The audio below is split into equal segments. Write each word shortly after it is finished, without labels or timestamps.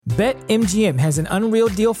BetMGM has an unreal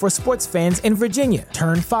deal for sports fans in Virginia.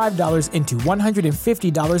 Turn $5 into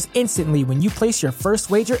 $150 instantly when you place your first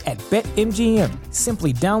wager at BetMGM.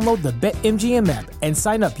 Simply download the BetMGM app and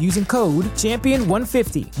sign up using code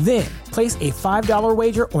Champion150. Then, place a $5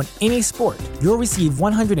 wager on any sport. You'll receive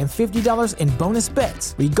 $150 in bonus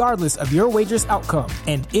bets, regardless of your wager's outcome.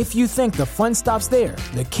 And if you think the fun stops there,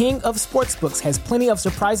 the King of Sportsbooks has plenty of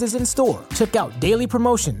surprises in store. Check out daily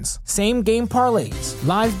promotions, same-game parlays,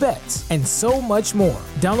 live bets, and so much more.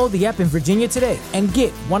 Download the app in Virginia today and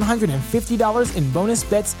get $150 in bonus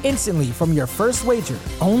bets instantly from your first wager.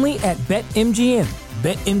 Only at BetMGM.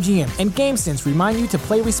 BetMGM and GameSense remind you to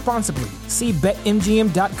play responsibly. See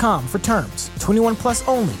BetMGM.com for terms. 21 plus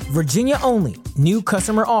only. Virginia only. New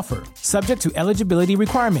customer offer. Subject to eligibility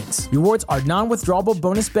requirements. Rewards are non-withdrawable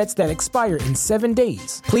bonus bets that expire in 7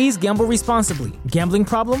 days. Please gamble responsibly. Gambling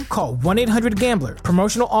problem? Call 1-800-GAMBLER.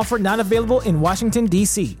 Promotional offer not available in Washington,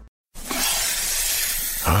 D.C.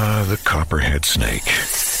 Ah, the copperhead snake.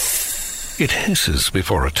 It hisses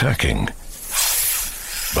before attacking.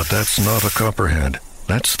 But that's not a copperhead.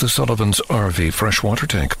 That's the Sullivan's RV freshwater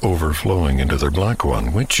tank overflowing into their black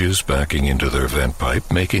one, which is backing into their vent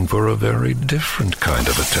pipe, making for a very different kind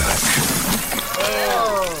of attack.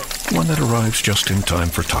 One that arrives just in time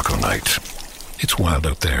for taco night. It's wild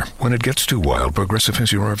out there. When it gets too wild, Progressive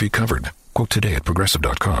has your RV covered. Quote today at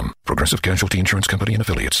Progressive.com. Progressive Casualty Insurance Company and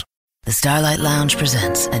Affiliates. The Starlight Lounge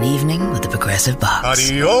presents An Evening with the Progressive Box.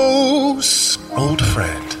 Adios, old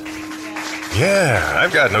friend. Yeah,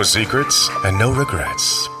 I've got no secrets and no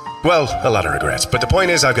regrets. Well, a lot of regrets, but the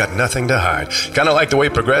point is I've got nothing to hide. Kind of like the way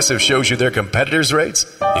Progressive shows you their competitors' rates.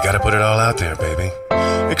 You gotta put it all out there, baby.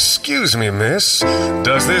 Excuse me, miss.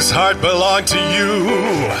 Does this heart belong to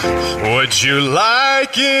you? Would you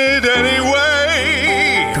like it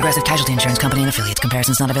anyway? Progressive Casualty Insurance Company and Affiliates.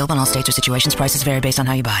 Comparisons not available in all states or situations. Prices vary based on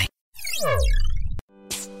how you buy.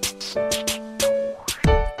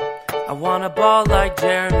 I wanna ball like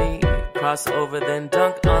Jeremy. Cross over, then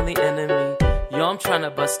dunk on the enemy. Yo, I'm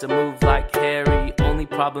tryna bust a move like Harry. Only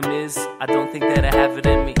problem is, I don't think that I have it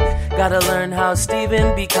in me. Gotta learn how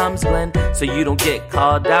Steven becomes Glenn, so you don't get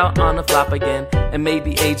called out on the flop again. And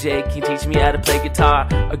maybe AJ can teach me how to play guitar,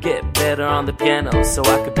 or get better on the piano, so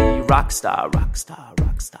I could be rock star, rock star,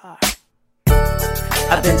 rock star.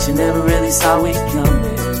 I bet you never really saw it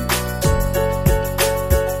coming,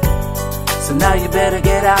 so now you better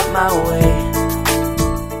get out my way.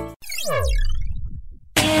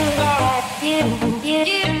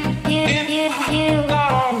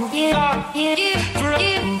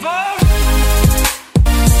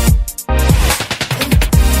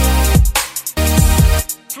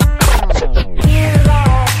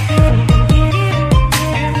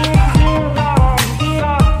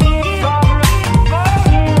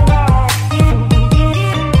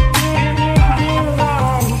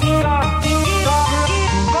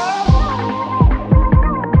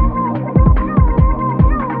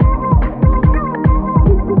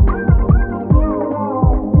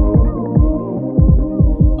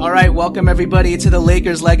 Welcome everybody to the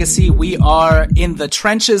Lakers Legacy. We are in the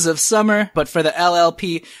trenches of summer, but for the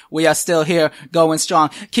LLP, we are still here, going strong,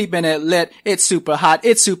 keeping it lit. It's super hot,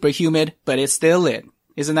 it's super humid, but it's still lit.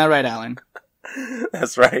 Isn't that right, Alan?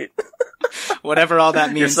 That's right. Whatever all that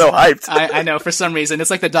means. You're so hyped. I know, for some reason.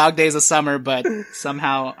 It's like the dog days of summer, but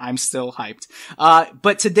somehow I'm still hyped.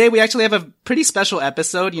 But today we actually have a pretty special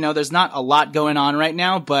episode. You know, there's not a lot going on right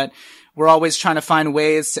now, but we're always trying to find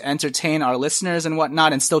ways to entertain our listeners and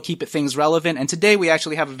whatnot and still keep things relevant. And today we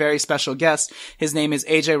actually have a very special guest. His name is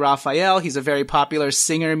AJ Rafael. He's a very popular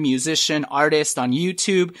singer, musician, artist on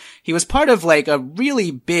YouTube. He was part of like a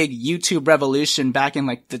really big YouTube revolution back in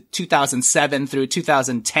like the 2007 through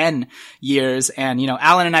 2010 years. And, you know,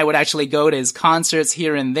 Alan and I would actually go to his concerts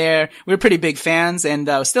here and there. We were pretty big fans and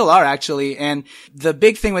still are actually. And the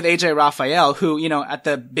big thing with AJ Rafael, who, you know, at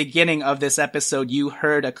the beginning of this episode, you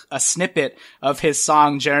heard a snippet of his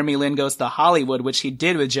song Jeremy Lin Goes to Hollywood, which he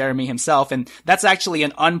did with Jeremy himself, and that's actually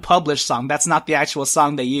an unpublished song. That's not the actual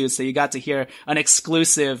song they used, so you got to hear an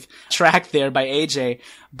exclusive track there by AJ.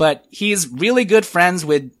 But he's really good friends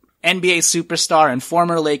with NBA superstar and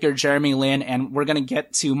former Laker Jeremy Lin, and we're going to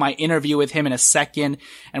get to my interview with him in a second,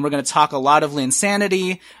 and we're going to talk a lot of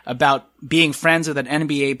LINsanity, about being friends with an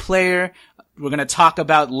NBA player. We're going to talk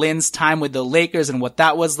about Lin's time with the Lakers and what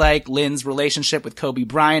that was like, Lin's relationship with Kobe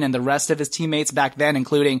Bryant and the rest of his teammates back then,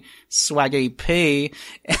 including Swaggy P,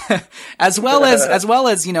 as well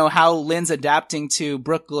as, you know, how Lin's adapting to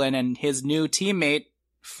Brooklyn and his new teammate,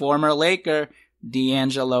 former Laker,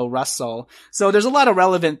 D'Angelo Russell. So there's a lot of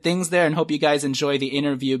relevant things there, and hope you guys enjoy the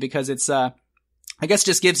interview because it's, I guess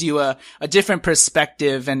just gives you a different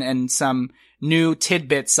perspective and some new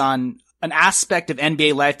tidbits on an aspect of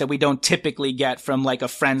NBA life that we don't typically get from like a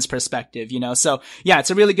friend's perspective, you know? So yeah,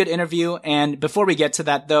 it's a really good interview. And before we get to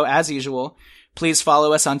that though, as usual, please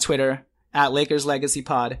follow us on Twitter at Lakers Legacy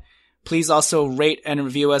Pod. Please also rate and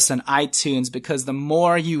review us on iTunes, because the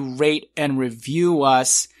more you rate and review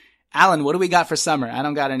us, Alan, what do we got for summer? I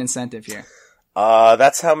don't got an incentive here.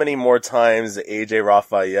 That's how many more times AJ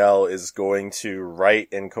Rafael is going to write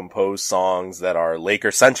and compose songs that are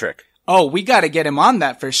Laker centric. Oh, we gotta get him on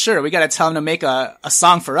that for sure. We gotta tell him to make a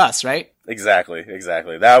song for us, right? Exactly.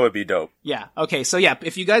 That would be dope. Yeah. Okay. So yeah,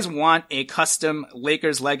 if you guys want a custom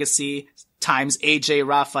Lakers Legacy times AJ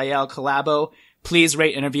Rafael collabo, please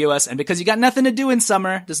rate and review us. And because you got nothing to do in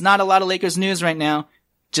summer, there's not a lot of Lakers news right now,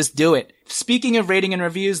 just do it. Speaking of rating and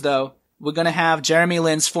reviews though, we're gonna have Jeremy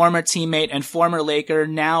Lin's former teammate and former Laker,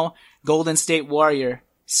 now Golden State Warrior,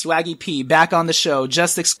 Swaggy P, back on the show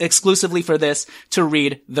just exclusively for this to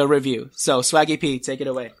read the review. So Swaggy P, take it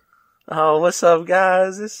away. Oh, what's up,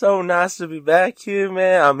 guys? It's so nice to be back here,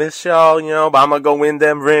 man. I miss y'all, but I'm gonna go win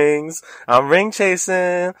them rings. I'm ring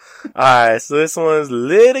chasing. Alright, so this one's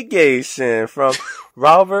Litigation from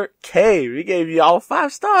Robert K. We gave you all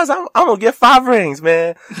 5 stars. I'm gonna get 5 rings,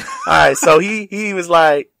 man. Alright, so he was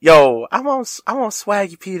like, yo, I want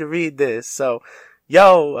Swaggy P to read this. So,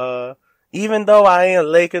 even though I ain't a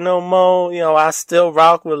Laker no more, I still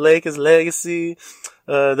rock with Lakers legacy.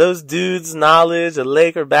 Those dudes' knowledge of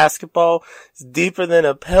Laker basketball is deeper than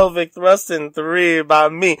a pelvic thrusting 3 by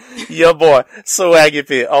me, your boy, Swaggy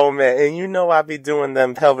P. Oh man, and I be doing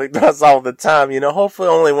them pelvic thrusts all the time, hopefully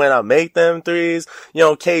only when I make them threes.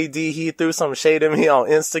 KD, he threw some shade at me on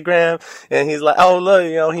Instagram, and he's like, oh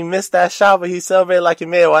look, he missed that shot, but he celebrated like he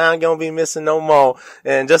made it. Well, I ain't gonna be missing no more.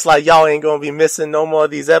 And just like y'all ain't gonna be missing no more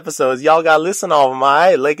of these episodes, y'all gotta listen to all of them,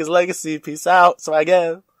 alright? Lakers Legacy, peace out,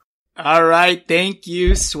 Swaggy. All right. Thank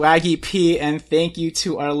you, Swaggy P. And thank you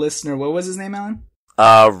to our listener. What was his name, Alan?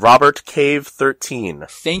 Robert Cave 13.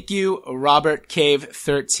 Thank you, Robert Cave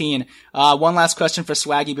 13. One last question for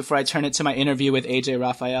Swaggy before I turn it to my interview with AJ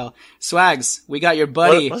Rafael. Swags, we got your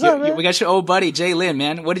buddy. What's up, man? We got your old buddy, Jay Lynn,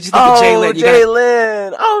 man. What did you think of Jay Lynn? Jay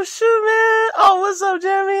Lynn. Oh, shoot, man. Oh, what's up,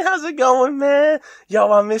 Jeremy? How's it going, man?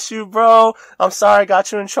 Yo, I miss you, bro. I'm sorry I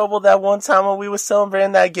got you in trouble that one time when we were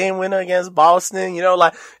celebrating that game winner against Boston.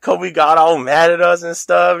 Like Kobe got all mad at us and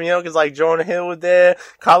stuff, cause like Jordan Hill was there.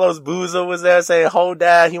 Carlos Boozer was there saying, hold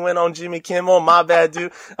that. He went on Jimmy Kimmel. My bad,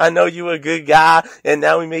 dude. I know you were a good guy, and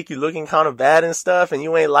now we make you looking kind of bad and stuff, and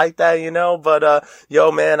you ain't like that, but,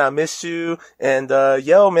 yo, man, I miss you, and,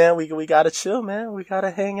 yo, man, we gotta chill, man. We gotta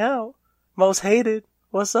hang out. Most hated.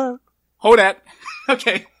 What's up? Hold that.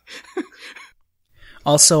 Okay.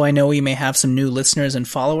 Also, I know we may have some new listeners and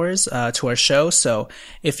followers to our show, so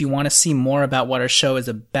if you want to see more about what our show is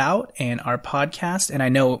about and our podcast, and I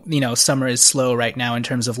know, summer is slow right now in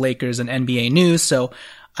terms of Lakers and NBA news, so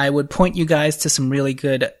I would point you guys to some really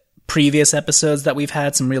good previous episodes that we've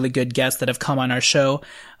had, some really good guests that have come on our show.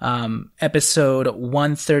 Episode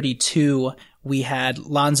 132, we had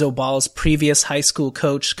Lonzo Ball's previous high school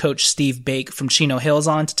coach, Coach Steve Bake from Chino Hills,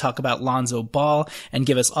 on to talk about Lonzo Ball and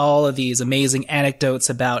give us all of these amazing anecdotes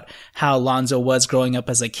about how Lonzo was growing up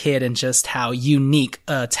as a kid and just how unique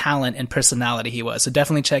talent and personality he was. So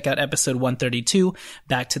definitely check out episode 132,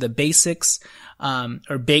 Back to the Basics.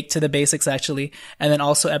 Or Baked to the Basics, actually. And then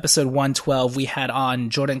also episode 112, we had on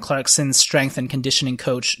Jordan Clarkson's strength and conditioning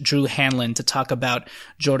coach, Drew Hanlon, to talk about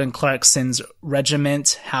Jordan Clarkson's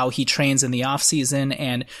regiment, how he trains in the off season.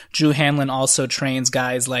 And Drew Hanlon also trains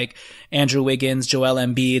guys like Andrew Wiggins, Joel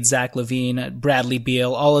Embiid, Zach LaVine, Bradley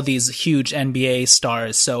Beal, all of these huge NBA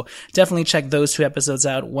stars. So definitely check those 2 episodes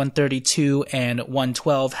out, 132 and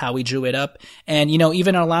 112, how we drew it up. And,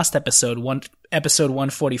 even our last episode, episode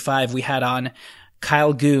 145, we had on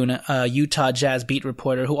Kyle Goon, a Utah Jazz beat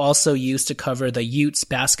reporter who also used to cover the Utes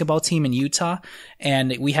basketball team in Utah.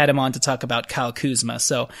 And we had him on to talk about Kyle Kuzma.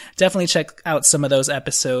 So definitely check out some of those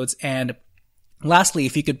episodes. And lastly,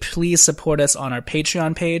 if you could please support us on our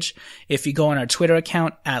Patreon page. If you go on our Twitter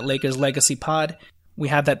account at Lakers Legacy Pod, we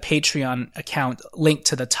have that Patreon account linked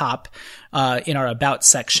to the top in our About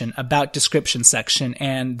description section.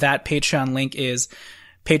 And that Patreon link is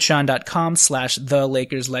patreon.com/The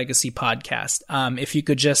Lakers Legacy Podcast. If you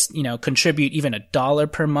could just, contribute even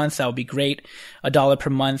 $1 per month, that would be great. $1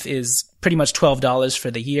 per month is pretty much $12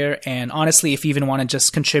 for the year. And honestly, if you even want to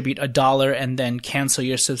just contribute $1 and then cancel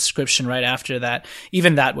your subscription right after that,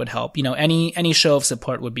 even that would help. Any show of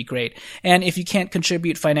support would be great. And if you can't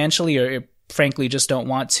contribute financially or frankly just don't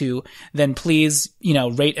want to, then please,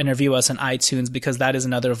 rate and review us on iTunes, because that is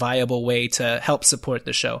another viable way to help support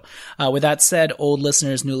the show. With that said, old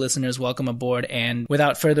listeners, new listeners, welcome aboard. And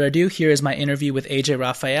without further ado, here is my interview with AJ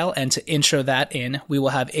Rafael. And to intro that in, we will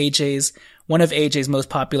have one of AJ's most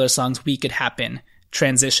popular songs, We Could Happen,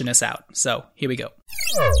 transition us out. So here we go.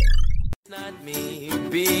 Not me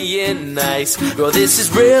being nice, girl, this is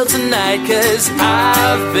real tonight, 'cause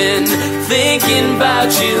I've been thinking about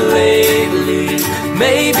you lately.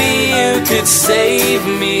 Maybe you could save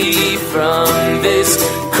me from this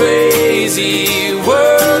crazy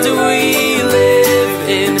world we live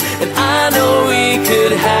in. And I know we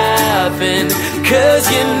could happen, 'cause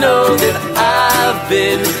you know that I've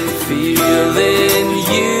been feeling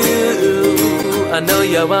you. I know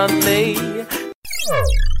you want me.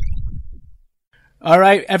 All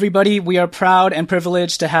right, everybody, we are proud and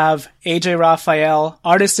privileged to have AJ Rafael,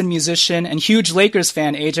 artist and musician and huge Lakers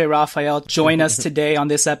fan AJ Rafael, join us today on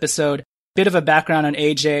this episode. Bit of a background on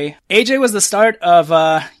AJ. AJ was the start of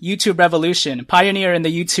YouTube revolution, pioneer in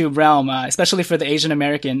the YouTube realm, especially for the Asian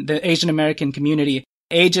American community.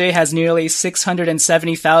 AJ has nearly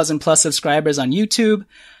 670,000 plus subscribers on YouTube.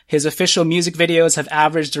 His official music videos have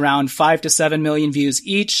averaged around 5 to 7 million views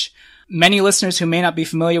each. Many listeners who may not be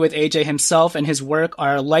familiar with AJ himself and his work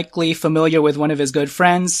are likely familiar with one of his good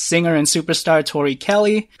friends, singer and superstar Tori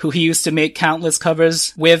Kelly, who he used to make countless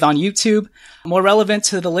covers with on YouTube. More relevant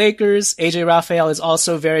to the Lakers, AJ Rafael is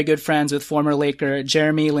also very good friends with former Laker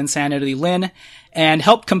Jeremy LINsanity Lin, and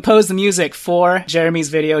helped compose the music for Jeremy's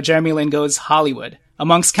video, Jeremy Lin Goes Hollywood,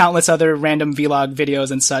 amongst countless other random vlog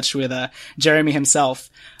videos and such with Jeremy himself.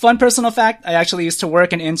 Fun personal fact, I actually used to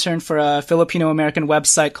work and intern for a Filipino-American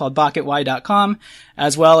website called BakitWhy.com,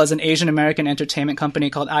 as well as an Asian-American entertainment company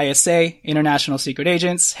called ISA, International Secret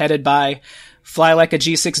Agents, headed by Fly Like a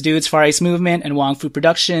G6 Dudes Far East Movement and Wong Fu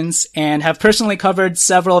Productions, and have personally covered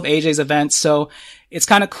several of AJ's events, so it's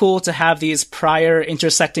kind of cool to have these prior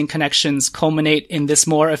intersecting connections culminate in this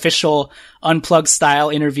more official unplugged style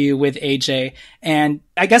interview with AJ. And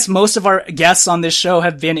I guess most of our guests on this show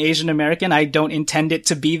have been Asian American. I don't intend it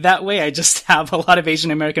to be that way. I just have a lot of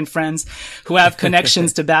Asian American friends who have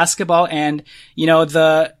connections to basketball. And,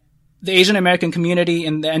 the Asian American community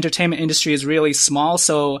in the entertainment industry is really small.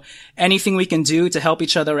 So anything we can do to help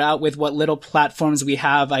each other out with what little platforms we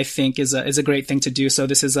have, I think is a great thing to do. So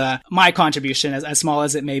this is my contribution, as small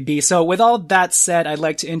as it may be. So with all that said, I'd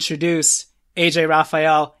like to introduce AJ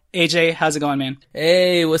Rafael. AJ, how's it going, man?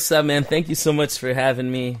 Hey, what's up, man? Thank you so much for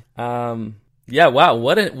having me. Yeah, wow,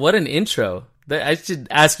 what an intro. I should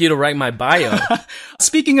ask you to write my bio.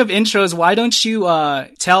 Speaking of intros, why don't you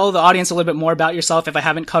tell the audience a little bit more about yourself if I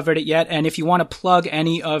haven't covered it yet? And if you want to plug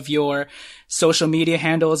any of your social media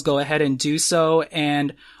handles, go ahead and do so.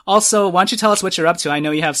 And also, why don't you tell us what you're up to? I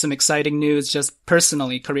know you have some exciting news just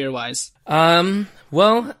personally, career-wise.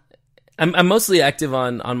 Well, I'm mostly active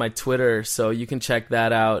on my Twitter, so you can check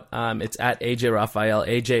that out. It's at AJ Rafael,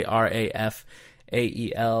 AJRAFAEL.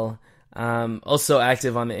 Also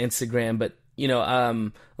active on the Instagram, but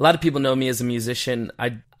a lot of people know me as a musician.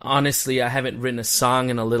 I haven't written a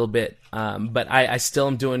song in a little bit, but I still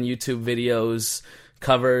am doing YouTube videos,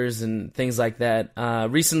 covers, and things like that.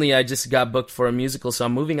 Recently, I just got booked for a musical, so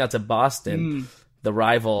I'm moving out to Boston, the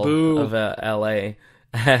rival of LA.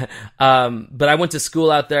 But I went to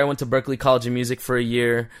school out there. I went to Berklee College of Music for a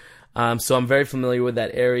year, so I'm very familiar with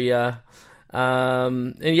that area.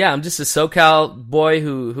 And yeah, I'm just a SoCal boy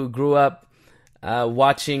who grew up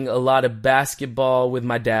watching a lot of basketball with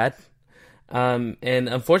my dad. And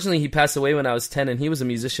unfortunately, he passed away when I was 10, and he was a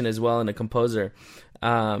musician as well and a composer,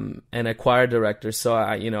 and a choir director. So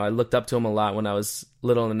I looked up to him a lot when I was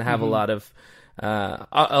little, and have a lot of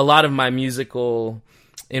my musical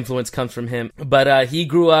influence comes from him. But he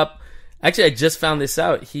grew up. Actually, I just found this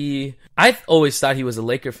out. I always thought he was a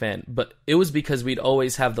Laker fan, but it was because we'd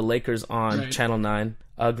always have the Lakers on Channel 9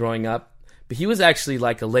 growing up. But he was actually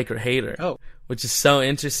like a Laker hater, which is so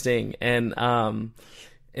interesting. And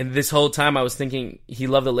this whole time I was thinking he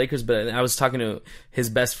loved the Lakers, but I was talking to his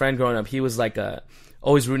best friend growing up. He was like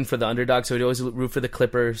always rooting for the underdog, so he'd always root for the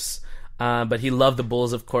Clippers. But he loved the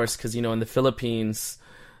Bulls, of course, because, in the Philippines,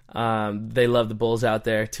 they love the Bulls out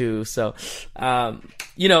there too. So,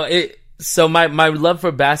 so my love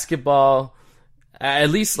for basketball, at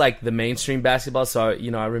least like the mainstream basketball. So,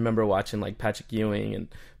 I remember watching like Patrick Ewing and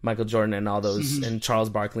Michael Jordan and all those, and Charles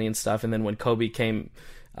Barkley and stuff. And then when Kobe came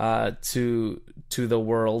to the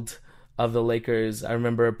world of the Lakers, I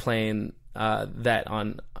remember playing that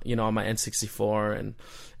on my N64 and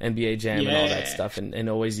NBA Jam and all that stuff, and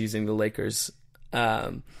always using the Lakers.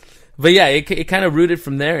 But yeah, it kind of rooted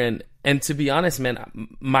from there. And to be honest,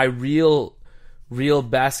 man, my real real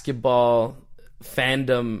basketball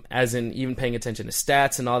fandom, as in even paying attention to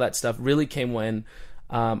stats and all that stuff, really came when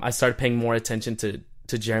I started paying more attention to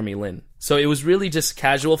Jeremy Lin. So it was really just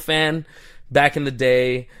casual fan back in the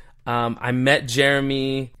day. I met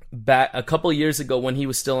Jeremy back a couple years ago when he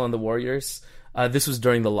was still on the Warriors. This was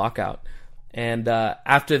during the lockout. And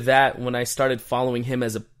after that, when I started following him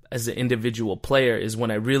as an individual player, is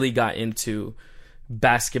when I really got into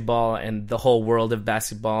basketball and the whole world of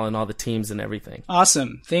basketball and all the teams and everything.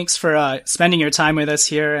 Awesome. Thanks for spending your time with us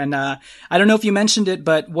here. And I don't know if you mentioned it,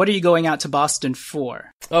 but what are you going out to Boston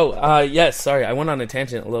for? Yes, sorry, I went on a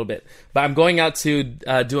tangent a little bit. But I'm going out to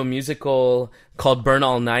do a musical called Burn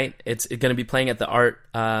All Night. It's going to be playing at the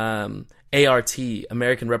ART,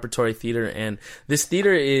 American Repertory Theater. And this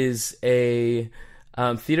theater is a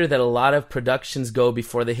theater that a lot of productions go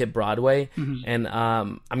before they hit Broadway. Mm-hmm. And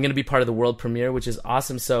I'm going to be part of the world premiere, which is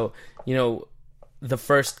awesome. So, the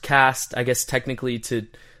first cast, I guess, technically to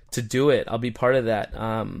do it, I'll be part of that.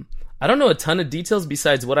 I don't know a ton of details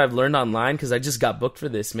besides what I've learned online, because I just got booked for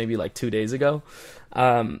this maybe like 2 days ago.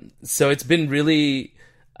 So it's been really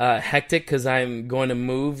hectic because I'm going to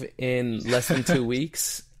move in less than 2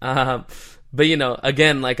 weeks. But,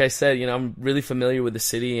 again, like I said, I'm really familiar with the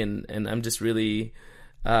city, and I'm just really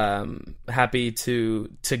happy to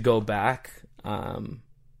go back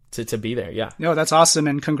to be there. Yeah. No, that's awesome.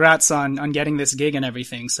 And congrats on getting this gig and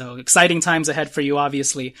everything. So exciting times ahead for you,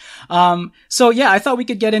 obviously. So yeah, I thought we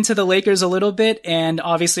could get into the Lakers a little bit. And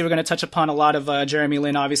obviously we're going to touch upon a lot of Jeremy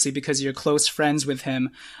Lin, obviously, because you're close friends with him.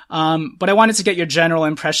 But I wanted to get your general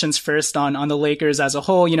impressions first on the Lakers as a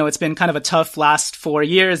whole. It's been kind of a tough last 4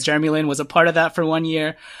 years. Jeremy Lin was a part of that for 1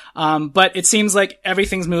 year. But it seems like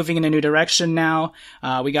everything's moving in a new direction now.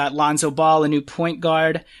 We got Lonzo Ball, a new point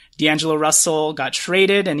guard. D'Angelo Russell got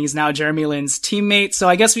traded, and he's now Jeremy Lin's teammate. So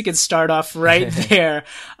I guess we could start off right there.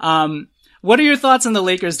 What are your thoughts on the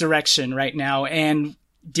Lakers' direction right now? And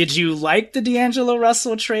did you like the D'Angelo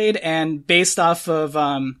Russell trade? And based off of,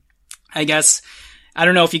 I guess, I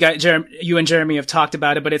don't know if you and Jeremy have talked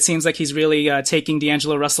about it, but it seems like he's really taking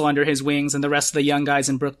D'Angelo Russell under his wings and the rest of the young guys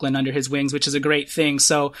in Brooklyn under his wings, which is a great thing.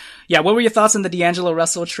 So, yeah, what were your thoughts on the D'Angelo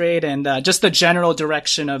Russell trade and just the general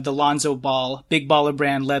direction of the Lonzo Ball, Big Baller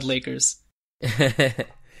Brand led Lakers?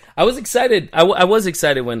 I was excited. I was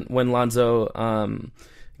excited when Lonzo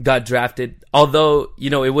got drafted, although,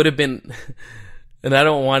 it would have been, and I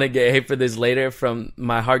don't want to get hate for this later from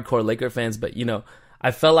my hardcore Laker fans, but, I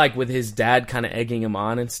felt like with his dad kind of egging him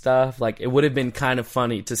on and stuff, like it would have been kind of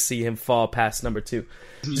funny to see him fall past number 2,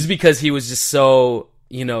 just because he was just so,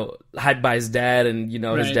 hyped by his dad, and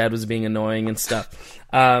right. His dad was being annoying and stuff.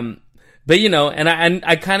 But and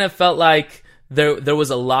I kind of felt like there was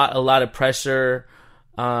a lot of pressure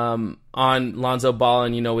on Lonzo Ball,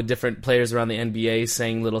 and with different players around the NBA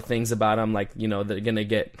saying little things about him, like they're gonna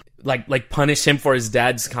get like punish him for his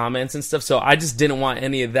dad's comments and stuff. So I just didn't want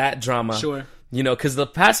any of that drama. Sure. Because the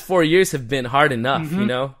past 4 years have been hard enough,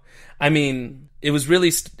 Mm-hmm. I mean, it was really,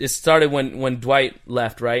 it started when Dwight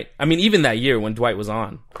left, right? I mean, even that year when Dwight was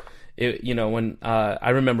on, when,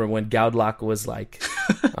 I remember when Gaudlock was like,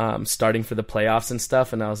 starting for the playoffs and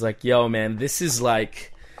stuff. And I was like, yo, man, this is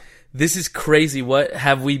crazy. What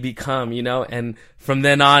have we become, And from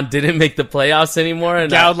then on, didn't make the playoffs anymore. And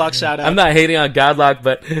Gaudlock shout out. I'm not hating on Gaudlock,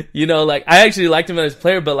 but, I actually liked him as a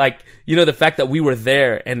player, but the fact that we were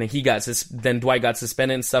there and then Dwight got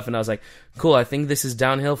suspended and stuff, and I was like, cool, I think this is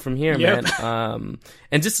downhill from here, yep. man.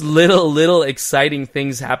 And just little exciting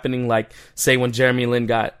things happening, like, say, when Jeremy Lin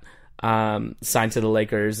got signed to the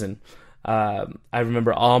Lakers, and I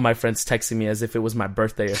remember all my friends texting me as if it was my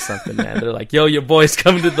birthday or something, man. They're like, yo, your boy's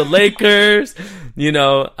coming to the Lakers,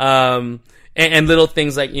 and little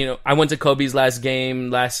things like, I went to Kobe's last game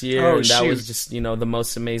last year, and that was just, the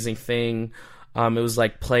most amazing thing. It was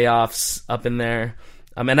like playoffs up in there.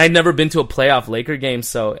 And I'd never been to a playoff Laker game,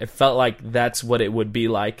 so it felt like that's what it would be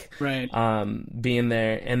like, right? Being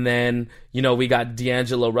there. And then, we got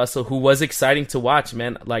D'Angelo Russell, who was exciting to watch,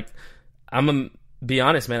 man. Like, be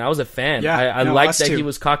honest, man, I was a fan. Yeah, I liked that he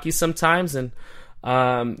was cocky sometimes, and,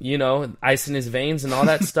 ice in his veins and all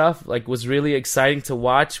that stuff, like, was really exciting to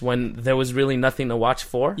watch when there was really nothing to watch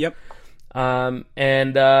for. Yep. When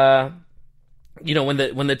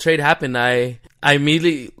the trade happened, I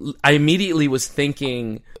immediately was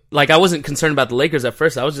thinking, like, I wasn't concerned about the Lakers at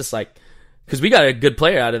first. I was just like, because we got a good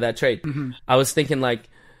player out of that trade. Mm-hmm. I was thinking like,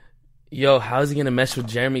 yo, how's he gonna mesh with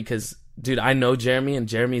Jeremy? Because, dude, I know Jeremy, and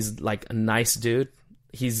Jeremy's like a nice dude.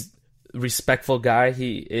 He's a respectful guy.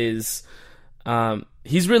 He is,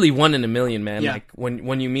 he's really one in a million, man. Yeah. Like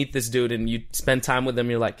when you meet this dude and you spend time with him,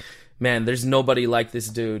 you're like, man, there's nobody like this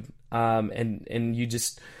dude. And you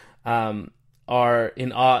just, are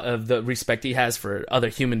in awe of the respect he has for other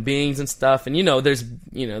human beings and stuff. And, there's,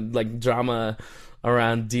 like drama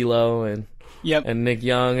around D'Lo and Nick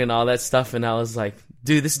Young and all that stuff. And I was like,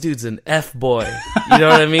 dude, this dude's an F-boy. You know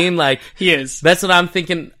what I mean? Like, he is. That's what I'm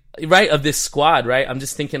thinking, right, of this squad, right? I'm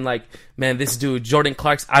just thinking like, man, this dude, Jordan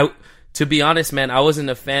Clarkson, to be honest, man, I wasn't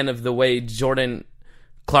a fan of the way Jordan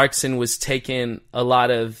Clarkson was taking a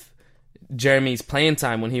lot of Jeremy's playing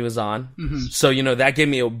time when he was on. Mm-hmm. So, that gave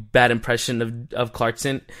me a bad impression of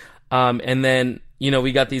Clarkson. And then,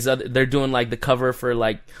 we got these they're doing like the cover for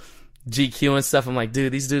like GQ and stuff. I'm like,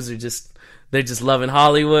 dude, these dudes they're just loving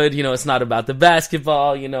Hollywood. It's not about the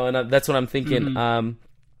basketball, and that's what I'm thinking. Mm-hmm.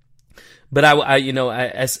 But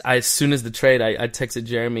as soon as the trade, I texted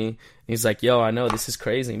Jeremy and he's like, yo, I know this is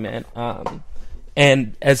crazy, man.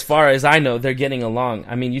 And as far as I know, they're getting along.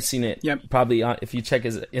 I mean, you've seen it probably if you check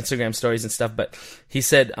his Instagram stories and stuff. But he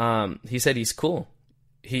said he's cool.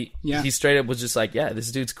 He straight up was just like, yeah,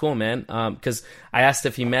 this dude's cool, man. Because I asked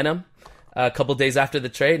if he met him a couple days after the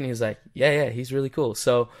trade, and he was like, yeah, he's really cool.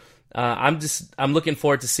 So I'm looking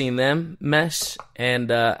forward to seeing them mesh,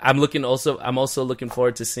 and I'm also looking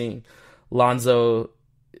forward to seeing Lonzo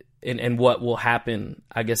and what will happen,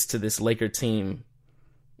 I guess, to this Laker team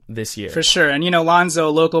this year. For sure. And, Lonzo,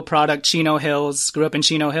 local product, Chino Hills, grew up in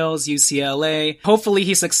Chino Hills, UCLA. Hopefully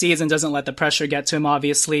he succeeds and doesn't let the pressure get to him,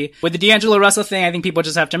 obviously. With the D'Angelo Russell thing, I think people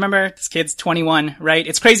just have to remember, this kid's 21, right?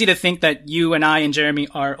 It's crazy to think that you and I and Jeremy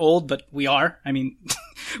are old, but we are. I mean,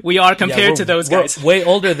 we are compared to those guys. We're way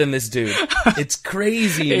older than this dude. It's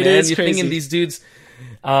crazy, man. You're crazy. Thinking these dudes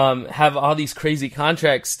have all these crazy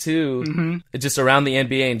contracts too, mm-hmm. just around the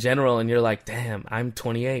NBA in general, and you're like, damn, I'm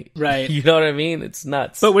 28. Right. You know what I mean? It's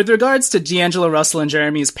nuts. But with regards to D'Angelo Russell and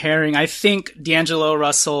Jeremy's pairing, I think D'Angelo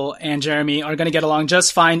Russell and Jeremy are going to get along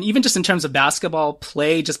just fine, even just in terms of basketball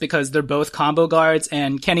play, just because they're both combo guards.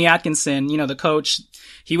 And Kenny Atkinson, the coach,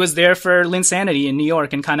 he was there for LINsanity in New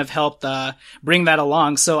York and kind of helped bring that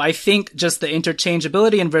along. So I think just the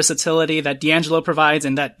interchangeability and versatility that D'Angelo provides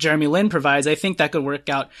and that Jeremy Lin provides, I think that could work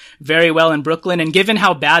out very well in Brooklyn. And given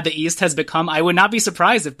how bad the East has become, I would not be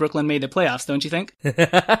surprised if Brooklyn made the playoffs, don't you think?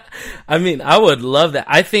 I mean, I would love that.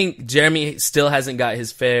 I think Jeremy still hasn't got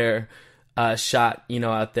his fair shot,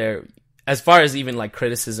 out there as far as even like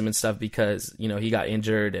criticism and stuff, because, he got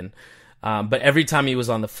injured and but every time he was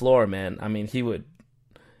on the floor, man, I mean, he would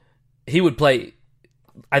play.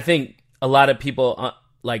 I think a lot of people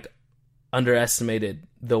underestimated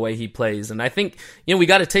the way he plays, and I think we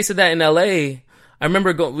got a taste of that in LA. I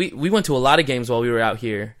remember we went to a lot of games while we were out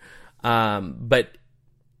here, but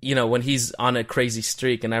when he's on a crazy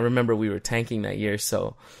streak, and I remember we were tanking that year,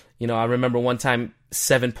 so I remember one time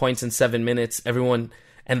 7 points in 7 minutes, everyone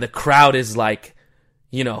and the crowd is like,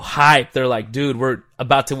 hype. They're like, dude, we're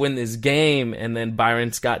about to win this game. And then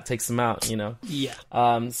Byron Scott takes them out, Yeah.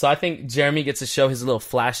 So I think Jeremy gets to show his little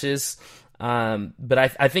flashes. But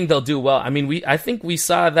I think they'll do well. I mean, I think we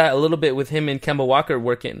saw that a little bit with him and Kemba Walker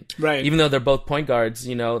working. Right. Even though they're both point guards,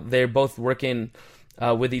 they're both working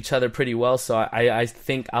with each other pretty well. So I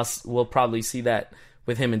think we'll probably see that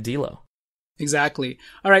with him and D'Lo. Exactly.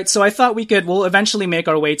 All right. So I thought we'll eventually make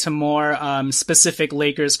our way to more specific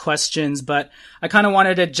Lakers questions, but I kind of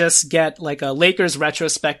wanted to just get like a Lakers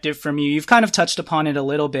retrospective from you. You've kind of touched upon it a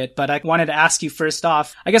little bit, but I wanted to ask you first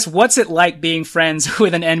off, I guess, what's it like being friends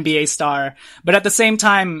with an NBA star, but at the same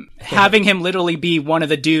time, having him literally be one of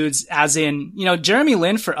the dudes, as in, Jeremy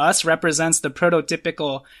Lin for us represents the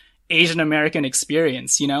prototypical Asian American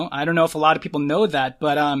experience. I don't know if a lot of people know that,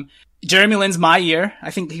 but Jeremy Lin's my year. I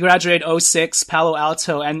think he graduated 06, Palo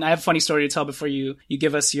Alto. And I have a funny story to tell before you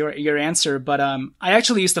give us your answer. But I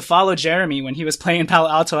actually used to follow Jeremy when he was playing Palo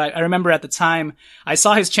Alto. I remember at the time I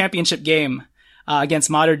saw his championship game against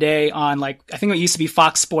Mater Dei on I think it used to be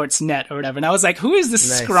Fox Sports Net or whatever. And I was like, who is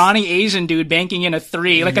this scrawny Asian dude banking in a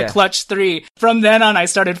three, a clutch three? From then on, I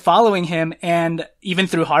started following him, and even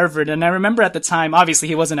through Harvard. And I remember at the time, obviously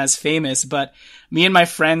he wasn't as famous, but me and my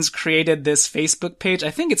friends created this Facebook page.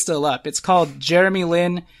 I think it's still up. It's called Jeremy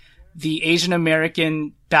Lin, the Asian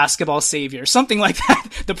American basketball savior, something like that.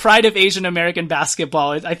 The pride of Asian American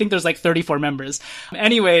basketball. I think there's 34 members.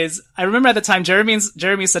 Anyways, I remember at the time,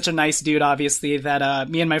 Jeremy's such a nice dude, obviously, that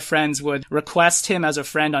me and my friends would request him as a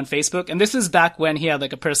friend on Facebook. And this is back when he had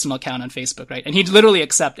a personal account on Facebook, right? And he'd literally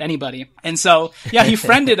accept anybody. And so, yeah, he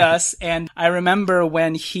friended us. And I remember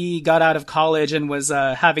when he got out of college and was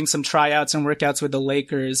having some tryouts and workouts with the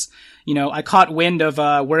Lakers, I caught wind of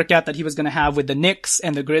a workout that he was going to have with the Knicks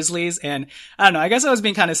and the Grizzlies. And I don't know, I guess I was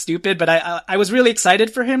being kind of stupid, but I was really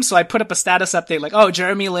excited for him. So I put up a status update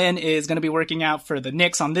Jeremy Lin is going to be working out for the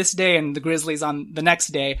Knicks on this day and the Grizzlies on the next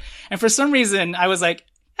day. And for some reason I was like,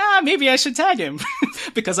 maybe I should tag him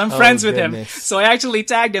because I'm friends with him. Goodness. So I actually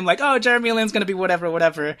tagged him like, oh, Jeremy Lin's going to be whatever.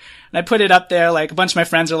 And I put it up there. Like a bunch of my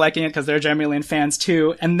friends are liking it because they're Jeremy Lin fans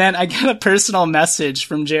too. And then I get a personal message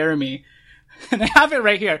from Jeremy. And I have it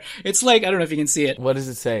right here. It's like, I don't know if you can see it. What does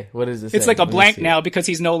it say? It's like a blank now because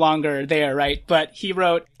he's no longer there, right? But he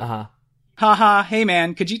wrote, haha, hey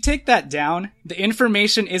man, could you take that down? The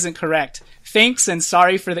information isn't correct. Thanks and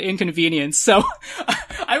sorry for the inconvenience. So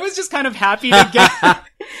I was just kind of happy to get,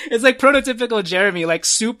 it's like prototypical Jeremy, like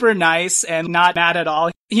super nice and not mad at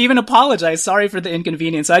all. He even apologized, sorry for the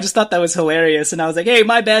inconvenience. So I just thought that was hilarious. And I was like, hey,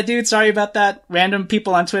 my bad, dude. Sorry about that. Random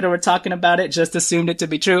people on Twitter were talking about it. Just assumed it to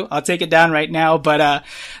be true. I'll take it down right now. But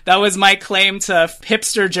that was my claim to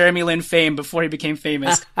hipster Jeremy Lin fame before he became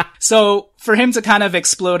famous. So for him to kind of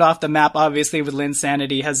explode off the map, obviously with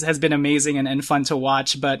LINsanity has been amazing and fun to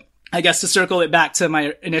watch. But I guess to circle it back to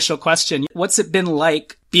my initial question, what's it been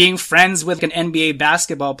like being friends with an NBA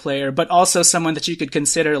basketball player, but also someone that you could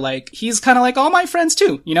consider like, he's kind of like all my friends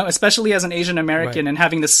too, you know, especially as an Asian American, right, and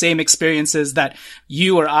having the same experiences that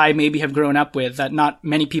you or I maybe have grown up with that not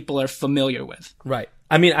many people are familiar with. Right.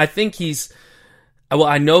 I mean, I think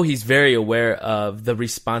I know he's very aware of the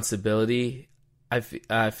responsibility I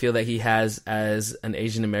feel that he has as an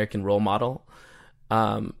Asian American role model,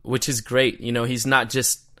 which is great. You know, he's not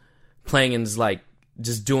just playing and like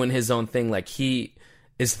just doing his own thing. Like he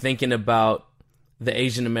is thinking about the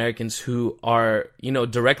Asian Americans who are, you know,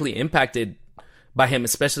 directly impacted by him,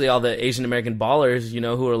 especially all the Asian American ballers, you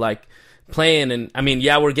know, who are like playing. And I mean,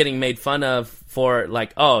 yeah, we're getting made fun of for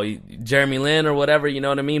like, oh, Jeremy Lin or whatever, you know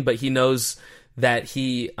what I mean? But he knows that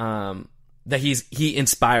he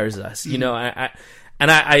inspires us, you know.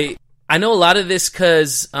 I know a lot of this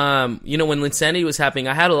because, you know, when LINsanity was happening,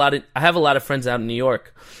 I have a lot of friends out in New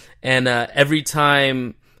York. And every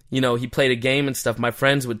time, you know, he played a game and stuff, my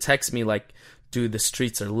friends would text me like, dude, the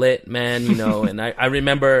streets are lit, man, you know. And I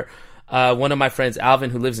remember one of my friends,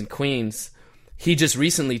 Alvin, who lives in Queens, he just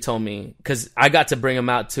recently told me, because I got to bring him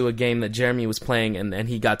out to a game that Jeremy was playing, and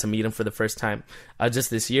he got to meet him for the first time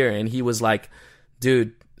just this year. And he was like,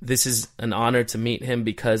 dude, this is an honor to meet him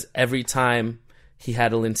because every time he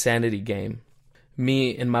had a LINsanity game,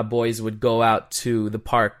 me and my boys would go out to the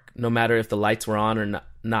park, no matter if the lights were on or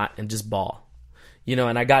not, and just ball, you know.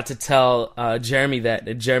 And I got to tell Jeremy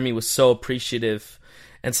that Jeremy was so appreciative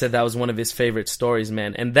and said that was one of his favorite stories,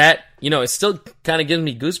 man. And that, you know, it still kind of gives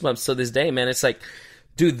me goosebumps to this day, man. It's like,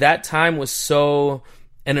 dude, that time was so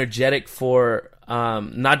energetic for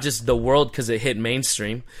not just the world because it hit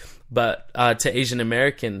mainstream, but to Asian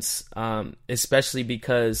Americans, especially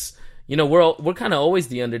because, you know, we're kind of always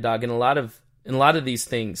the underdog in a lot of these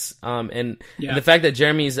things, and the fact that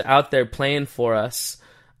Jeremy is out there playing for us,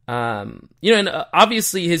 you know, and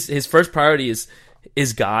obviously his first priority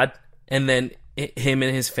is God, and then him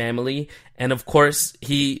and his family, and of course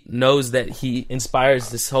he knows that he inspires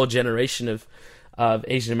this whole generation of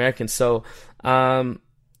Asian Americans. So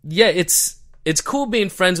yeah, it's cool being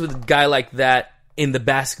friends with a guy like that in the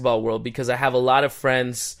basketball world, because I have a lot of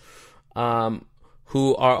friends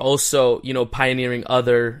who are also, you know, pioneering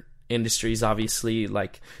other industries, obviously,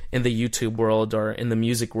 like in the YouTube world or in the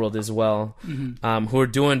music world as well, who are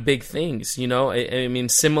doing big things, you know. I mean,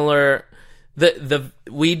 similar,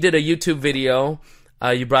 we did a YouTube video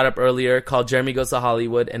you brought up earlier called Jeremy Goes to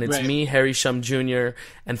Hollywood, and it's me, Harry Shum Jr.,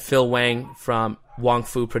 and Phil Wang from Wong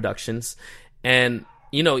Fu Productions. And,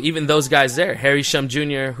 you know, even those guys there, Harry Shum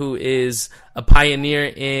Jr., who is a pioneer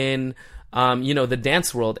in you know, the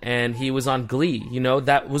dance world, and he was on Glee. You know,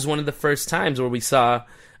 that was one of the first times where we saw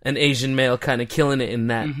an Asian male kind of killing it in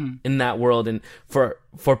that world. And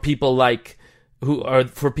for people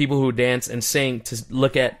who dance and sing to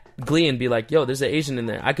look at Glee and be like, yo, there's an Asian in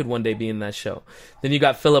there. I could one day be in that show. Then you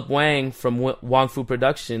got Philip Wang from Wong Fu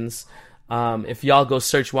Productions. If y'all go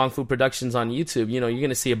search Wong Fu Productions on YouTube, you know, you're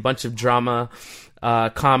gonna see a bunch of drama,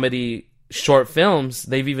 comedy, short films.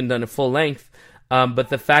 They've even done a full length. But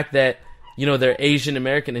the fact that, you know, they're Asian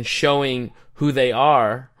American and showing who they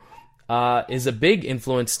are is a big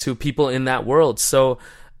influence to people in that world. So,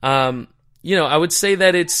 you know, I would say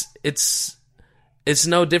that it's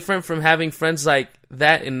no different from having friends like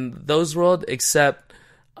that in those worlds, except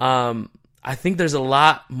I think there's a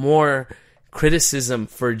lot more criticism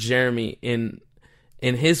for Jeremy in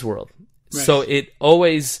his world. Right. So it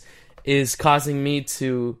always is causing me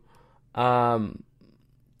to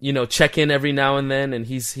you know, check in every now and then, and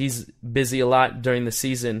he's busy a lot during the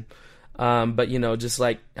season. But, you know, just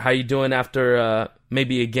like, how you doing after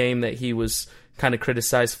maybe a game that he was kind of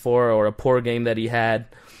criticized for, or a poor game that he had,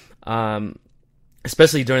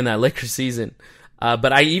 especially during that Lakers season.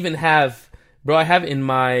 But I even have, I have in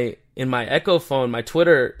my in my Echo phone, my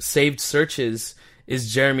Twitter saved searches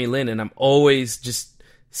is Jeremy Lin, and I'm always just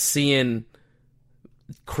seeing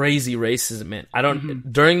crazy racism, man. I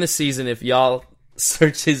don't during the season, if y'all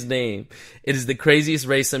search his name, it is the craziest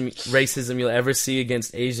racism you'll ever see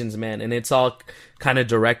against Asians, man, and it's all kind of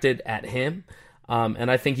directed at him.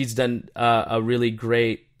 And I think he's done a really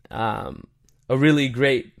great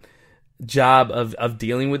job of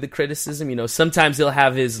dealing with the criticism. You know, sometimes he'll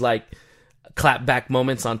have his like clap back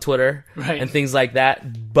moments on Twitter and things like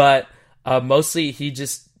that, but mostly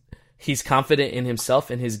he's confident in himself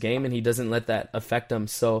and his game, and he doesn't let that affect him.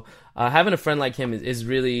 So having a friend like him is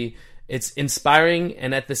really, it's inspiring,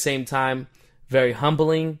 and at the same time very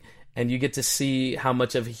humbling, and you get to see how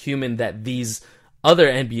much of a human that these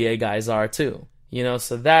other NBA guys are too. You know,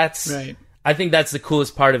 so that's right. I think that's the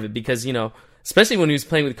coolest part of it, because, you know, especially when he was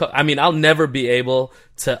playing with Kobe. I mean, I'll never be able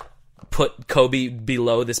to put Kobe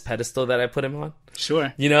below this pedestal that I put him on.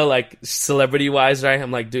 Sure. You know, like celebrity-wise, right?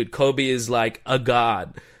 I'm like, dude, Kobe is like a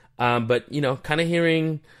god. But, you know, kind of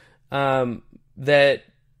hearing that,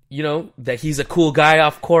 you know, that he's a cool guy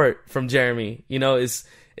off court from Jeremy, you know, is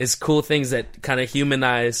cool things that kind of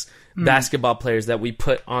humanize basketball players that we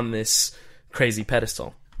put on this crazy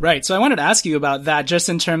pedestal. Right. So I wanted to ask you about that, just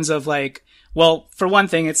in terms of like, well, for one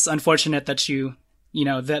thing, it's unfortunate that you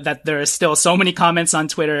know, that there are still so many comments on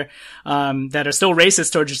Twitter, that are still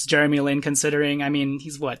racist towards Jeremy Lin, considering, I mean,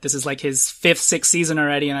 this is like his 5th, 6th season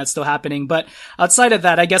already, and that's still happening. But outside of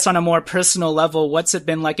that, I guess on a more personal level, what's it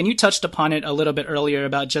been like? And you touched upon it a little bit earlier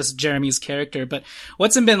about just Jeremy's character, but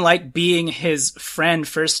what's it been like being his friend,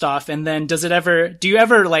 first off? And then do you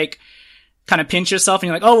ever like kind of pinch yourself and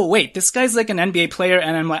you're like, oh, wait, this guy's like an NBA player,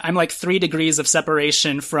 and I'm like 3 degrees of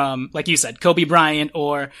separation from, like you said, Kobe Bryant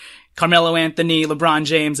or Carmelo Anthony, LeBron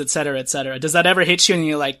James, et cetera, et cetera. Does that ever hit you and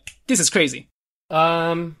you're like, this is crazy?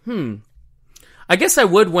 I guess I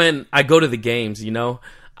would when I go to the games, you know.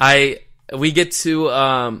 We get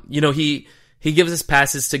to, you know, he gives us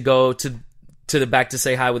passes to go to the back to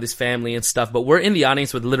say hi with his family and stuff, but we're in the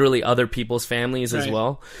audience with literally other people's families as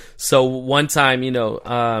well. So one time, you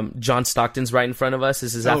know, John Stockton's right in front of us.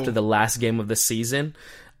 This is after the last game of the season.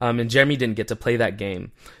 And Jeremy didn't get to play that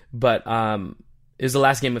game, but it was the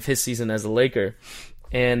last game of his season as a Laker.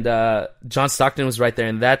 And John Stockton was right there,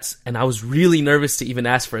 and I was really nervous to even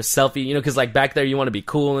ask for a selfie, you know, because like back there you want to be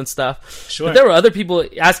cool and stuff. Sure. But there were other people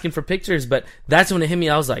asking for pictures, but that's when it hit me.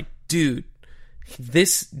 I was like, dude,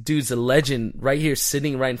 this dude's a legend right here,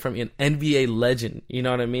 sitting right in front of me, an NBA legend. You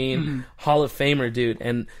know what I mean? Hall of Famer, dude.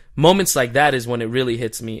 And moments like that is when it really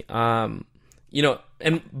hits me. You know,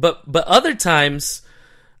 but other times,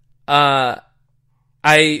 when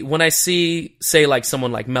I see, say, like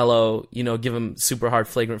someone like Melo, you know, give him super hard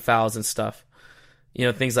flagrant fouls and stuff, you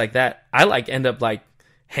know, things like that, I like end up like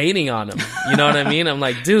hating on him. You know what I mean? I'm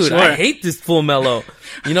like, dude, I hate this fool Melo.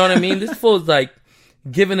 You know what I mean? This fool's like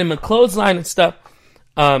giving him a clothesline and stuff.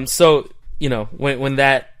 So, you know, when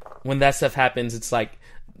that stuff happens, it's like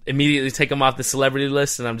immediately take him off the celebrity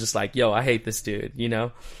list, and I'm just like, yo, I hate this dude, you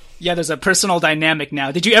know? Yeah, there's a personal dynamic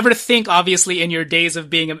now. Did you ever think, obviously, in your days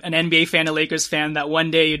of being an NBA fan, a Lakers fan, that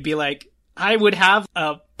one day you'd be like, I would have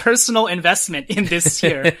a personal investment in this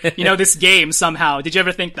here, you know, this game somehow? Did you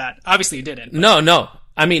ever think that? Obviously you didn't. But. No.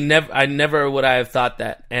 I mean, I never would I have thought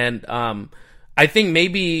that. And I think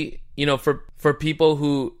maybe, you know, for people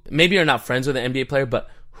who maybe are not friends with an NBA player, but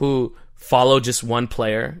who follow just one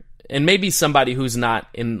player, and maybe somebody who's not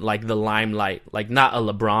in like the limelight, like not a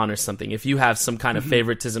LeBron or something. If you have some kind of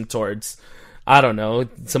favoritism towards, I don't know,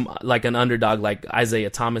 some like an underdog like Isaiah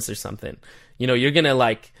Thomas or something, you know, you're gonna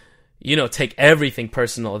like, you know, take everything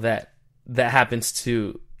personal that happens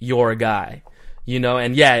to your guy, you know.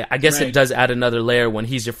 And yeah, I guess it does add another layer when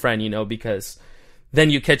he's your friend, you know, because then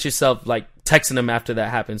you catch yourself like texting him after that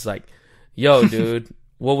happens, like, yo, dude,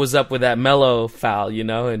 what was up with that Melo foul, you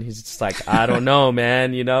know? And he's just like, I don't know,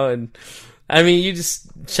 man, you know? And I mean, you just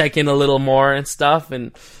check in a little more and stuff.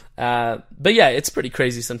 And, but yeah, it's pretty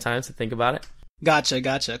crazy sometimes to think about it.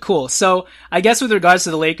 Gotcha. Cool. So I guess with regards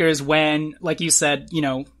to the Lakers, when, like you said, you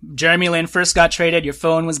know, Jeremy Lin first got traded, your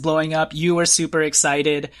phone was blowing up, you were super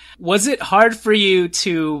excited. Was it hard for you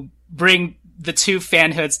to bring the two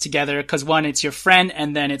fanhoods together? Because one, it's your friend,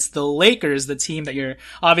 and then it's the Lakers, the team that you're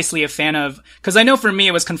obviously a fan of. Because I know for me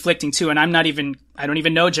it was conflicting too, and I don't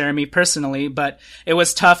even know Jeremy personally, but it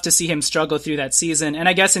was tough to see him struggle through that season. And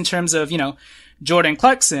I guess in terms of, you know, Jordan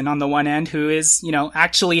Clarkson on the one end, who is, you know,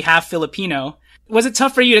 actually half Filipino, Was it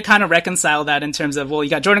tough for you to kind of reconcile that in terms of, well, you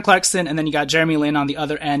got Jordan Clarkson and then you got Jeremy Lin on the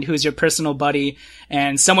other end, who's your personal buddy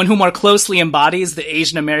and someone who more closely embodies the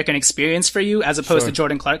Asian American experience for you, as opposed to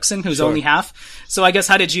Jordan Clarkson, who's only half. So I guess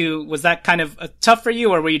was that kind of tough for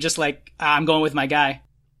you, or were you just like, I'm going with my guy?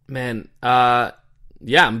 Man, yeah,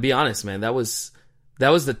 I'm gonna be honest, man. That was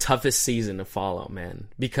the toughest season to follow, man,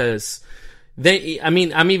 because I'm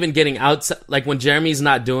even getting outside, like when Jeremy's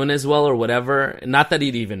not doing as well or whatever, not that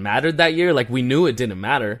it even mattered that year, like we knew it didn't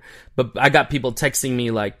matter, but I got people texting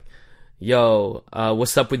me like, yo,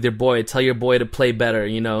 what's up with your boy? Tell your boy to play better,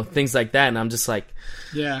 things like that. And I'm just like,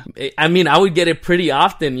 yeah, I would get it pretty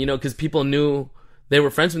often, because people knew they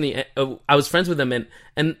were friends with me. I was friends with them,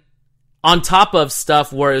 and on top of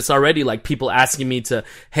stuff where it's already like people asking me to,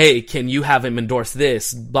 hey, can you have him endorse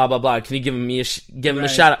this? Blah, blah, blah. Can you give him a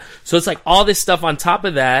shout out? So it's like all this stuff on top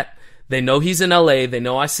of that. They know he's in LA. They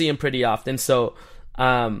know I see him pretty often. So,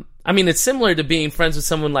 it's similar to being friends with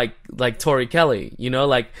someone like Tori Kelly,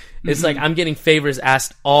 it's like I'm getting favors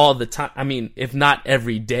asked all the time. If not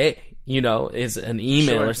every day, is an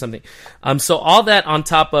email or something. So all that on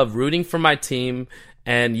top of rooting for my team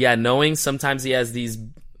and knowing sometimes he has these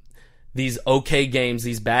okay games,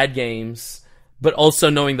 these bad games, but also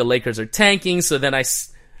knowing the Lakers are tanking. So then I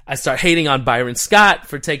start hating on Byron Scott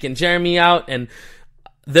for taking Jeremy out. And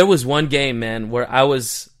there was one game, man, where I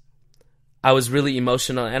was really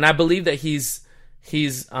emotional. And I believe that he's he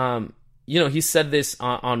said this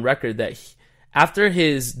on record that after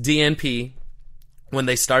his DNP, when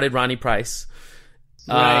they started Ronnie Price,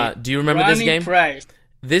 do you remember this game? Price.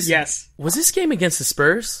 Yes. Was this game against the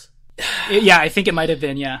Spurs? Yeah, I think it might have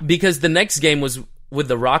been, yeah. Because the next game was with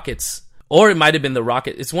the Rockets, or it might have been the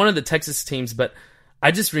Rockets. It's one of the Texas teams, but I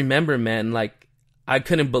just remember, man, like, I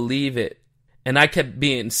couldn't believe it. And I kept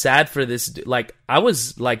being sad for this. Like, I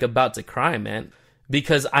was, like, about to cry, man.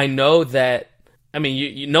 Because I know that,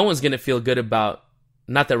 no one's going to feel good about,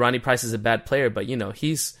 not that Ronnie Price is a bad player, but,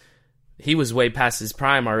 he was way past his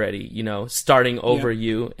prime already, starting over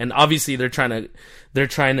you. And obviously they're trying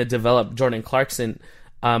to develop Jordan Clarkson.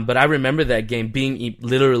 But I remember that game being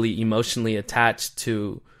literally emotionally attached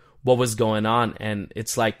to what was going on. And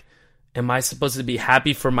it's like, am I supposed to be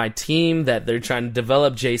happy for my team that they're trying to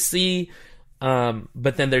develop JC?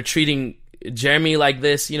 But then they're treating Jeremy like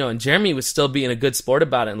this, and Jeremy was still being a good sport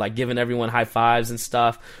about it, and like giving everyone high fives and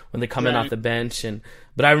stuff when they're coming off the bench.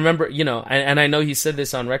 But I remember, and I know he said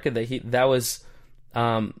this on record that that was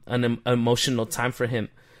an emotional time for him.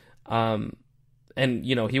 And,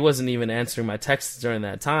 he wasn't even answering my texts during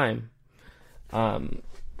that time.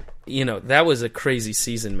 That was a crazy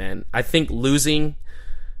season, man. I think losing,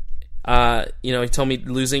 he told me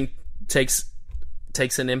losing takes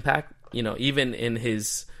an impact, even in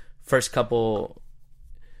his first couple,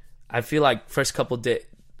 I feel like first couple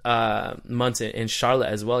months in Charlotte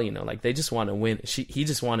as well, like they just want to win. He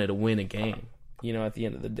just wanted to win a game, at the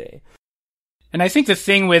end of the day. And I think the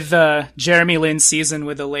thing with Jeremy Lin's season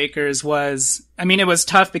with the Lakers was, it was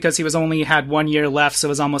tough because he only had 1 year left, so it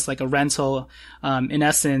was almost like a rental in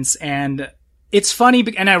essence. And it's funny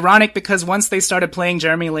and ironic because once they started playing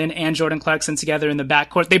Jeremy Lin and Jordan Clarkson together in the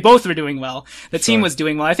backcourt, they both were doing well. The team was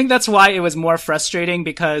doing well. I think that's why it was more frustrating,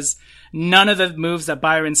 because none of the moves that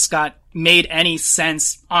Byron Scott made any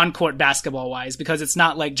sense on-court basketball-wise, because it's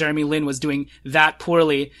not like Jeremy Lin was doing that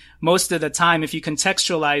poorly. Most of the time, if you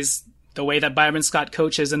contextualize the way that Byron Scott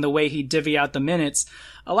coaches and the way he divvy out the minutes,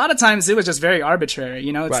 a lot of times it was just very arbitrary.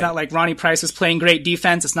 It's not like Ronnie Price was playing great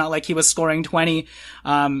defense. It's not like he was scoring 20.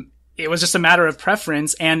 It was just a matter of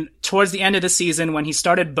preference. And towards the end of the season, when he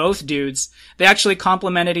started both dudes, they actually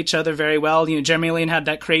complemented each other very well. Jeremy Lin had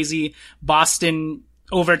that crazy Boston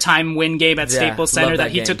overtime win game at Staples Center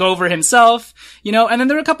that he took over himself, and then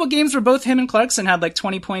there were a couple games where both him and Clarkson had like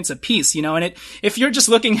 20 points apiece, and if you're just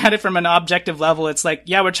looking at it from an objective level, it's like,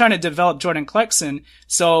 yeah, we're trying to develop Jordan Clarkson,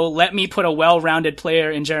 so let me put a well-rounded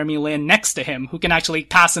player in Jeremy Lin next to him who can actually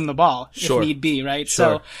pass him the ball if need be, right?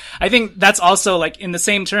 So I think that's also like in the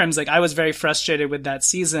same terms, like I was very frustrated with that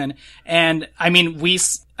season. And I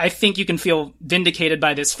think you can feel vindicated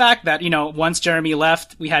by this fact that, once Jeremy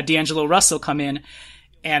left, we had D'Angelo Russell come in.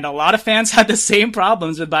 And a lot of fans had the same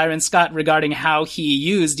problems with Byron Scott regarding how he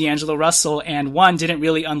used D'Angelo Russell, and one, didn't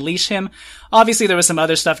really unleash him. Obviously, there was some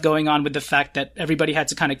other stuff going on with the fact that everybody had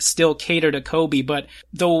to kind of still cater to Kobe, but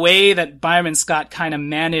the way that Byron Scott kind of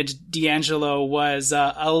managed D'Angelo was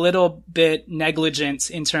a little bit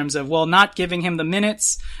negligent in terms of, not giving him the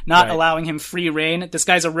minutes, not allowing him free reign. This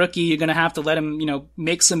guy's a rookie. You're going to have to let him,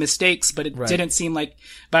 make some mistakes, but it didn't seem like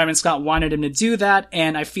Byron Scott wanted him to do that,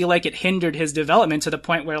 and I feel like it hindered his development to the point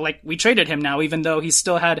point where like we traded him now, even though he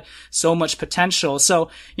still had so much potential. So,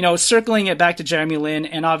 circling it back to Jeremy Lin,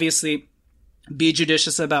 and obviously be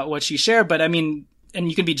judicious about what you share, but I mean, and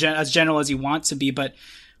you can be as general as you want to be, but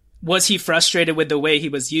was he frustrated with the way he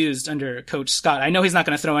was used under Coach Scott? I know he's not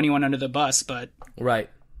going to throw anyone under the bus, but... Right.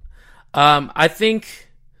 I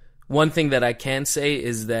think one thing that I can say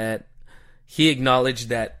is that he acknowledged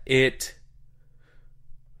that it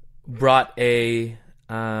brought a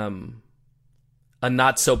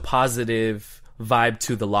not so positive vibe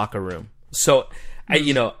to the locker room. So,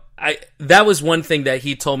 that was one thing that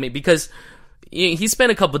he told me, because he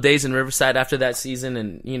spent a couple of days in Riverside after that season,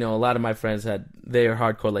 and a lot of my friends they are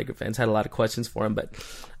hardcore Laker fans, had a lot of questions for him. But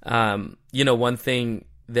one thing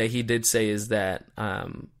that he did say is that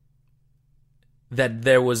that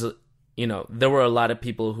there was there were a lot of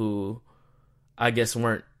people who I guess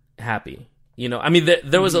weren't happy.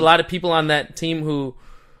 There was a lot of people on that team who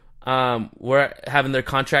were having their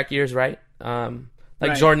contract years, right?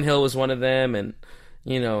 Right. Jordan Hill was one of them, and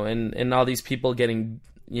and all these people getting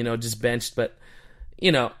just benched. But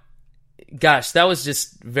gosh, that was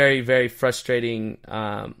just very, very frustrating,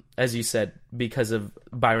 as you said, because of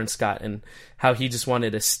Byron Scott and how he just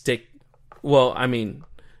wanted to stick. Well, I mean,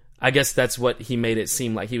 I guess that's what he made it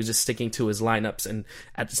seem like. He was just sticking to his lineups, and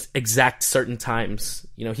at exact certain times,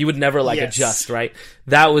 he would never adjust, right?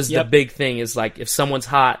 That was the big thing, is like, if someone's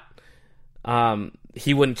hot,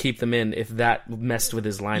 he wouldn't keep them in if that messed with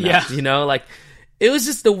his lineup, It was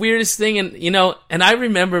just the weirdest thing. And, and I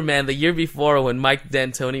remember, man, the year before when Mike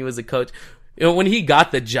D'Antoni was a coach, when he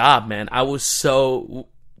got the job, man, I was so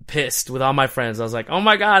pissed with all my friends. I was like, oh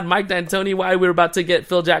my God, Mike D'Antoni, why we're about to get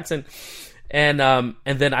Phil Jackson. And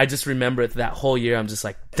then I just remember that whole year, I'm just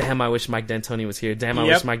like, damn, I wish Mike D'Antoni was here. Damn, I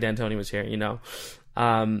wish Mike D'Antoni was here,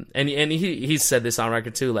 And he said this on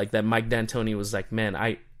record too, like that Mike D'Antoni was like, man,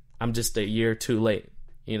 I'm just a year too late,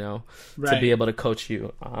 to be able to coach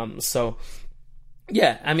you. So...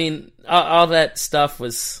 yeah, I mean, all that stuff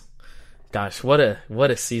was, gosh, what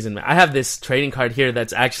a season, man. I have this trading card here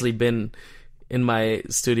that's actually been in my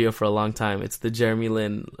studio for a long time. It's the Jeremy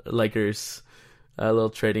Lin Lakers little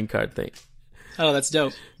trading card thing. Oh, that's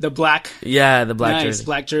dope. The black. Yeah, the black jersey. Nice,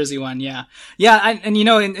 black jersey one, yeah. Yeah, and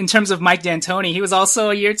in terms of Mike D'Antoni, he was also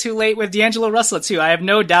a year too late with D'Angelo Russell, too. I have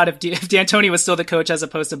no doubt if D'Antoni was still the coach as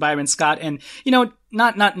opposed to Byron Scott. And,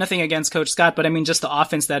 not nothing against Coach Scott, but I mean, just the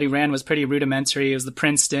offense that he ran was pretty rudimentary. It was the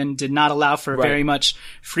Princeton, did not allow for very much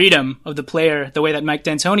freedom of the player the way that Mike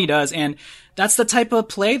D'Antoni does. And that's the type of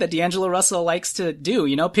play that D'Angelo Russell likes to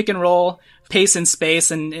do, pick and roll, pace and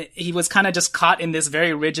space. And he was kind of just caught in this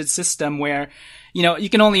very rigid system where, you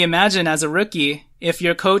can only imagine as a rookie, if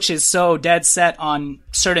your coach is so dead set on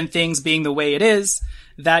certain things being the way it is,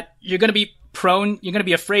 that you're going to be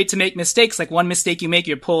afraid to make mistakes. Like one mistake you make,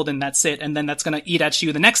 you're pulled and that's it. And then that's going to eat at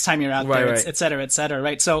you the next time you're out there, et cetera,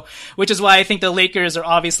 right? So, which is why I think the Lakers are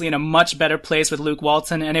obviously in a much better place with Luke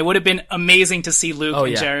Walton. And it would have been amazing to see Luke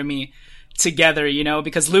and Jeremy together,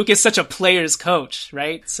 because Luke is such a player's coach,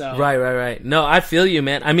 right? So Right. No, I feel you,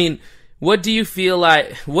 man. I mean, what do you feel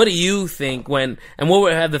like, what do you think when, and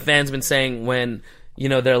what have the fans been saying when,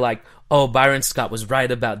 they're like, oh, Byron Scott was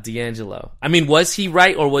right about D'Angelo? I mean, was he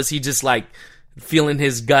right, or was he just like feeling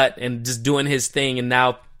his gut and just doing his thing, and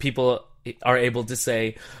now people are able to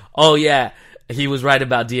say, oh yeah, he was right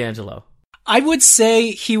about D'Angelo? I would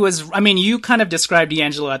say he was, I mean, you kind of described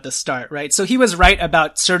D'Angelo at the start, right? So he was right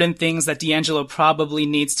about certain things that D'Angelo probably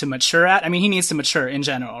needs to mature at. I mean, he needs to mature in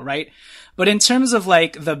general, right? But in terms of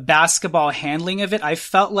like the basketball handling of it, I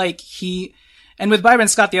felt like and with Byron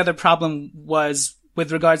Scott, the other problem was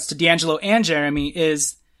with regards to D'Angelo and Jeremy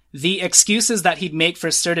is the excuses that he'd make for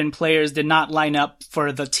certain players did not line up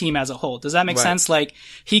for the team as a whole. Does that make sense? Like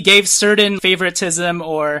he gave certain favoritism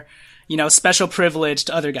or, special privilege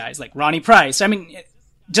to other guys like Ronnie Price. I mean,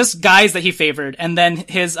 just guys that he favored. And then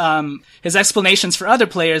his explanations for other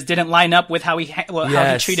players didn't line up with how he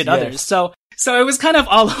treated others. So it was kind of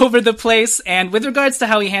all over the place. And with regards to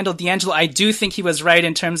how he handled D'Angelo, I do think he was right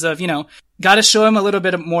in terms of, got to show him a little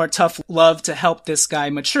bit of more tough love to help this guy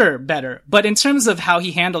mature better. But in terms of how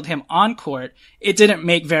he handled him on court, it didn't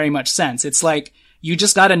make very much sense. It's like, you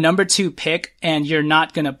just got a number 2 pick and you're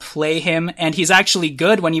not going to play him. And he's actually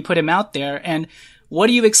good when you put him out there. And what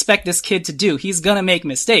do you expect this kid to do? He's going to make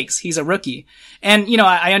mistakes. He's a rookie. And,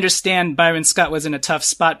 I understand Byron Scott was in a tough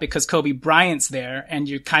spot because Kobe Bryant's there and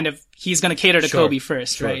he's going to cater to Kobe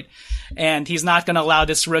first, right? And he's not going to allow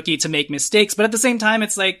this rookie to make mistakes. But at the same time,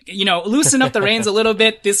 it's like, loosen up the reins a little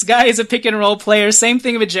bit. This guy is a pick and roll player. Same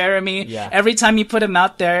thing with Jeremy. Yeah. Every time you put him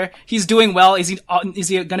out there, he's doing well. Is he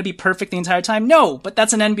going to be perfect the entire time? No, but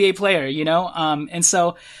that's an NBA player, And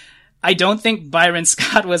so I don't think Byron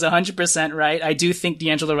Scott was 100% right. I do think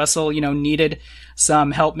D'Angelo Russell, needed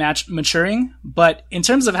some help maturing. But in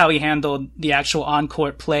terms of how he handled the actual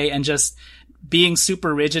on-court play and just being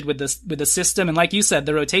super rigid with the system, and like you said,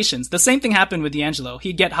 the rotations, the same thing happened with D'Angelo.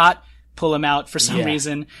 He'd get hot, pull him out for some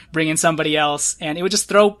reason, bring in somebody else, and it would just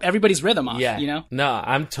throw everybody's rhythm off. No,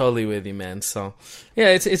 I'm totally with you, man. So yeah,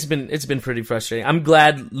 it's been pretty frustrating. I'm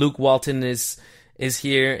glad Luke Walton is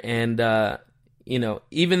here, and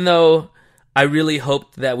even though I really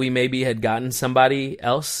hoped that we maybe had gotten somebody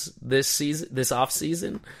else this off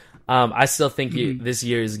season, I still think this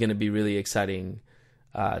year is going to be really exciting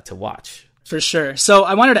to watch. For sure. So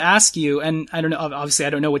I wanted to ask you, and I don't know, obviously I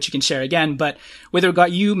don't know what you can share again, but with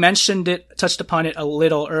regard, you touched upon it a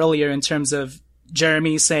little earlier in terms of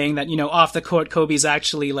Jeremy saying that, off the court, Kobe's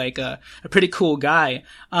actually like a pretty cool guy.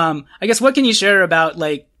 I guess what can you share about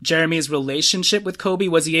like Jeremy's relationship with Kobe?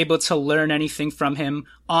 Was he able to learn anything from him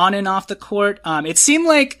on and off the court? It seemed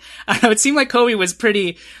like Kobe was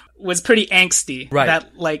pretty angsty, right?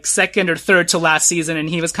 That like second or third to last season, and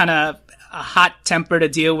he was kind of a hot temper to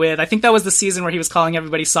deal with. I think that was the season where he was calling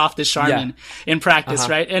everybody soft as Charmin in practice,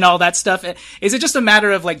 right? And all that stuff. Is it just a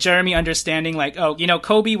matter of like Jeremy understanding like,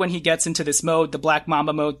 Kobe, when he gets into this mode, the Black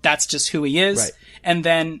Mamba mode, that's just who he is. Right. And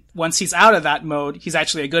then once he's out of that mode, he's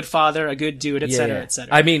actually a good father, a good dude, et cetera, et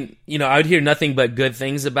cetera. I mean, I would hear nothing but good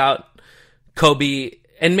things about Kobe,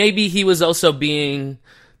 and maybe he was also being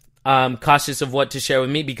cautious of what to share with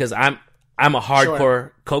me because I'm a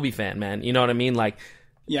hardcore Kobe fan, man. You know what I mean? Like,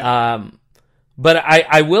 but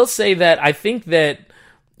I will say that I think that,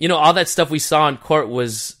 all that stuff we saw on court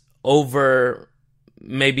was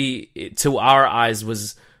maybe to our eyes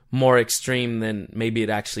was more extreme than maybe it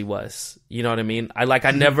actually was. You know what I mean? I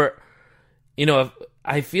never,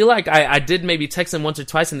 I feel like I did maybe text him once or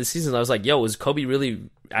twice in the season. I was like, yo, was Kobe really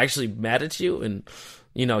actually mad at you? And,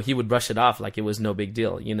 he would brush it off like it was no big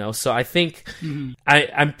deal, So I think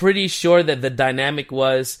I'm pretty sure that the dynamic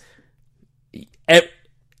was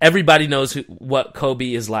everybody knows what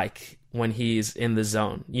Kobe is like when he's in the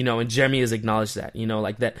zone, and Jeremy has acknowledged that,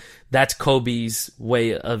 like that's Kobe's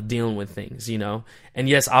way of dealing with things, and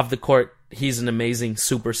yes, off the court, he's an amazing,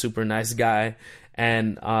 super, super nice guy.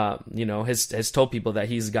 And, has told people that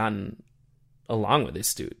he's gotten along with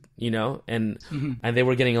this dude, and they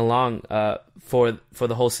were getting along, for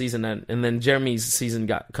the whole season. And then Jeremy's season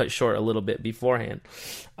got cut short a little bit beforehand.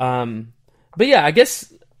 But yeah, I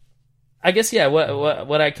guess, yeah,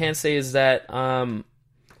 what I can say is that,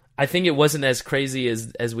 I think it wasn't as crazy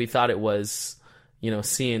as we thought it was,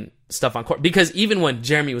 seeing stuff on court. Because even when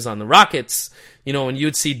Jeremy was on the Rockets, when you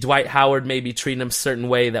would see Dwight Howard maybe treating him a certain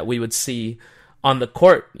way that we would see on the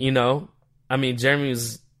court, I mean, Jeremy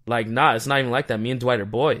was like, nah, it's not even like that. Me and Dwight are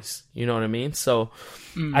boys. You know what I mean? So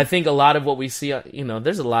I think a lot of what we see,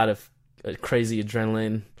 there's a lot of crazy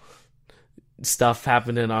adrenaline stuff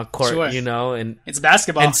happening on court, and it's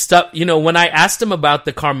basketball and stuff. When I asked him about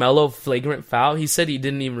the Carmelo flagrant foul, he said he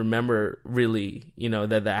didn't even remember really,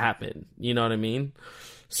 that happened. You know what I mean?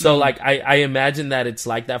 So like, I imagine that it's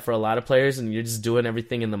like that for a lot of players, and you're just doing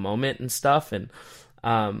everything in the moment and stuff. And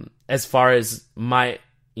as far as my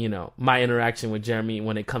interaction with Jeremy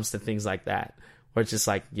when it comes to things like that, where it's just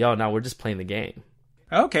like, yo, now we're just playing the game.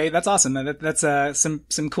 Okay, that's awesome. That's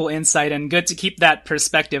some cool insight, and good to keep that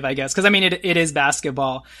perspective, I guess. Because I mean, it is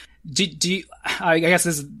basketball. Do you, I guess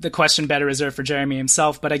this is the question better reserved for Jeremy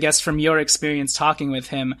himself, but I guess from your experience talking with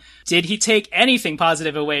him, did he take anything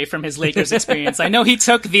positive away from his Lakers experience? I know he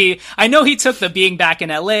took the being back in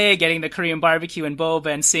LA, getting the Korean barbecue and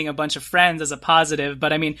boba and seeing a bunch of friends as a positive,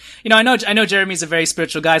 but I mean, I know Jeremy's a very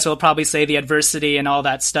spiritual guy, so he'll probably say the adversity and all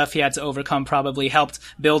that stuff he had to overcome probably helped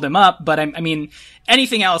build him up, but I mean,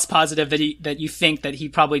 anything else positive that you think that he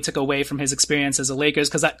probably took away from his experience as a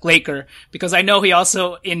Laker, because I know he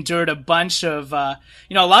also endured a bunch of, a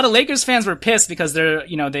lot of Lakers fans were pissed because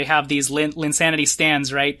they have these LINsanity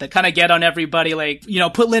stands, right? That kind of get on everybody like,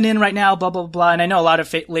 put Lin in right now, blah, blah, blah. And I know a lot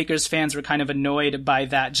of Lakers fans were kind of annoyed by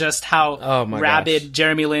that, just how rabid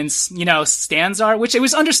Jeremy Lin's, stands are, which it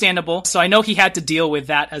was understandable. So I know he had to deal with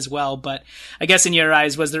that as well. But I guess in your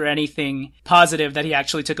eyes, was there anything positive that he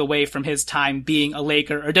actually took away from his time being a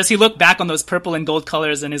Laker? Or does he look back on those purple and gold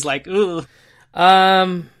colors and is like, ooh?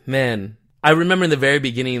 Man. I remember in the very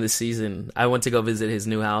beginning of the season, I went to go visit his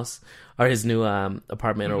new house or his new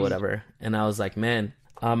apartment or whatever. And I was like, man,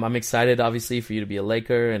 I'm excited, obviously, for you to be a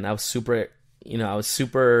Laker. And I was super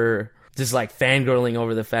just like fangirling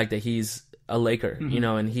over the fact that he's a Laker,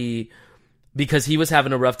 and because he was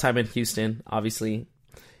having a rough time in Houston, obviously.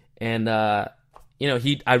 And, I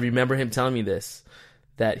remember him telling me this,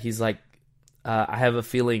 that he's like, I have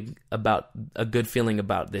a good feeling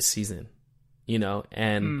about this season, you know,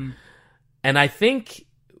 and I think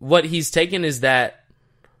what he's taken is that,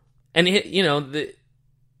 and he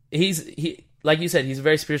like you said, he's a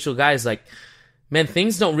very spiritual guy. He's like, man,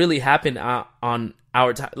 things don't really happen on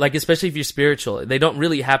our time. Like, especially if you're spiritual, they don't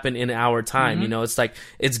really happen in our time. You know, it's like,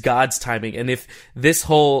 it's God's timing. And if this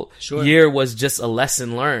whole year was just a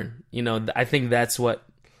lesson learned, you know, I think that's what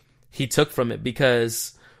he took from it.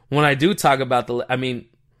 Because when I do talk about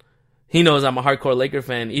he knows I'm a hardcore Laker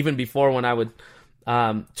fan. Even before, when I would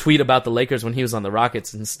tweet about the Lakers when he was on the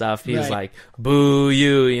Rockets and stuff, he was like, boo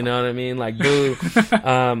you know what I mean? Like, boo.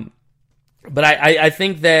 But I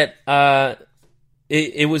think that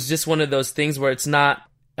it was just one of those things where it's not,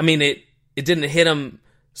 it didn't hit him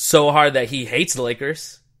so hard that he hates the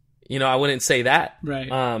Lakers. You know, I wouldn't say that. Right.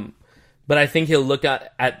 But I think he'll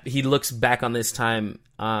he looks back on this time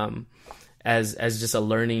as just a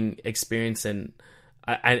learning experience, and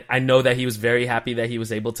I know that he was very happy that he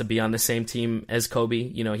was able to be on the same team as Kobe.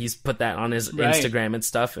 You know, he's put that on his Instagram and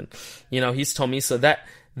stuff, and you know, he's told me so that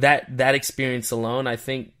experience alone, I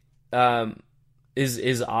think,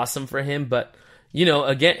 is awesome for him. But you know,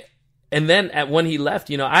 again, and then when he left,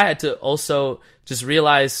 you know, I had to also just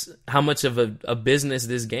realize how much of a business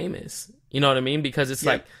this game is. You know what I mean? Because it's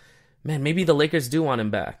like, man, maybe the Lakers do want him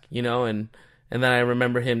back, you know? And then I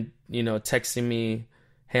remember him, you know, texting me,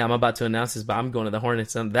 hey, I'm about to announce this, but I'm going to the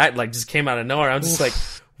Hornets. And that like just came out of nowhere. I'm just like,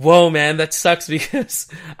 whoa, man, that sucks, because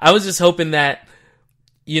I was just hoping that,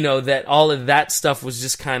 you know, that all of that stuff was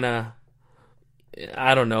just kind of,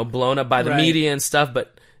 I don't know, blown up by the media and stuff.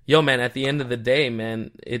 But yo, man, at the end of the day,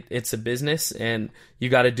 man, it's a business, and you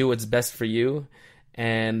got to do what's best for you.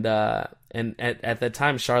 And at that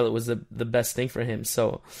time, Charlotte was the best thing for him.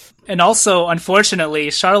 So, and also,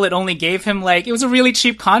 unfortunately, Charlotte only gave him it was a really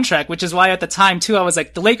cheap contract, which is why at the time too, I was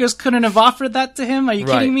like, the Lakers couldn't have offered that to him. Are you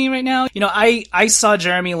kidding me right now? You know, I saw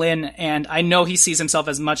Jeremy Lin, and I know he sees himself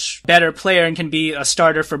as much better player and can be a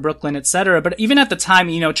starter for Brooklyn, etc. But even at the time,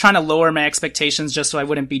 you know, trying to lower my expectations just so I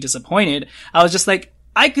wouldn't be disappointed, I was just like,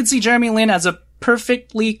 I could see Jeremy Lin as a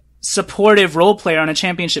perfectly supportive role player on a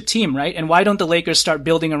championship team, right? And why don't the Lakers start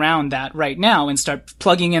building around that right now and start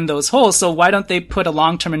plugging in those holes? So why don't they put a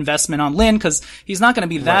long-term investment on Lin? Because he's not going to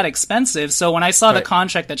be that expensive. So when I saw the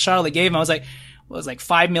contract that Charlotte gave him, I was like, what was like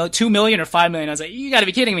 5 million, 2 million or 5 million? I was like, you got to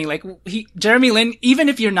be kidding me! Like, Jeremy Lin, even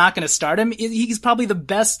if you're not going to start him, he's probably the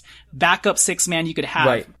best backup six man you could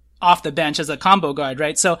have off the bench as a combo guard,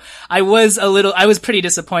 right? So I was pretty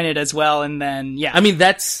disappointed as well. And then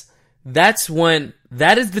that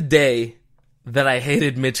is the day that I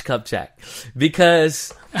hated Mitch Kupchak,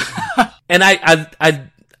 because, and I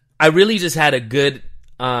really just had a good,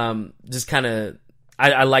 just kind of,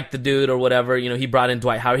 I liked the dude or whatever. You know, he brought in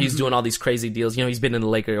Dwight Howard. He's doing all these crazy deals. You know, he's been in the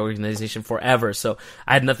Laker organization forever. So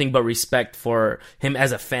I had nothing but respect for him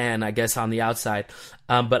as a fan, I guess, on the outside.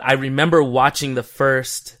 But I remember watching the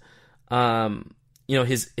first, you know,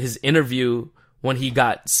 his interview when he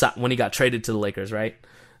got traded to the Lakers, right?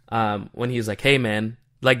 When he was like, hey man,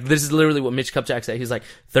 like, this is literally what Mitch Kupchak said. He's like,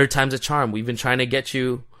 third time's a charm. We've been trying to get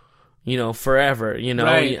you, you know, forever, you know.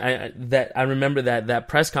 I remember that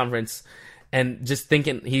press conference, and just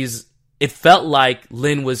thinking it felt like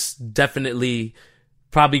Lin was definitely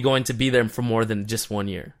probably going to be there for more than just 1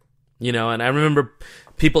 year, you know. And I remember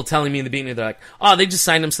people telling me in the beginning, they're like, oh, they just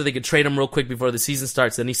signed him so they could trade him real quick before the season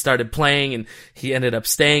starts. Then he started playing, and he ended up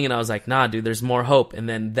staying. And I was like, nah, dude, there's more hope. And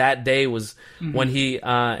then that day was when he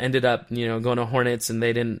ended up, you know, going to Hornets, and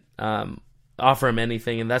they didn't offer him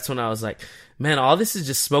anything. And that's when I was like, man, all this is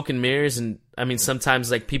just smoke and mirrors. And I mean,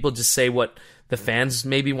 sometimes like people just say what the fans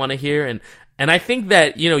maybe want to hear. And I think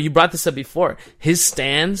that, you know, you brought this up before, his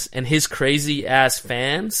stans and his crazy ass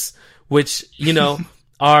fans, which, you know,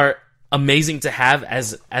 are amazing to have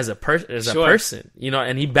as a person, you know,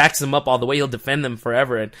 and he backs them up all the way. He'll defend them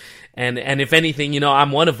forever. And if anything, you know,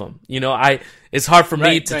 I'm one of them, you know. It's hard for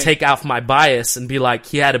me to take off my bias and be like,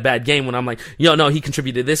 he had a bad game, when I'm like, yo, no, he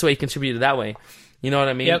contributed this way, he contributed that way. You know what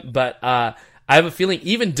I mean? Yep. But, I have a feeling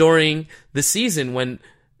even during the season when,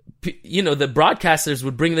 you know, the broadcasters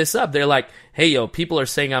would bring this up, they're like, hey, yo, people are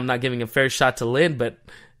saying I'm not giving a fair shot to Lin, but,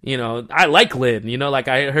 you know, I like Lin, you know, like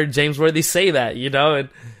I heard James Worthy say that, you know. And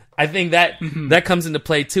I think that that comes into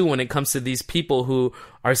play too when it comes to these people who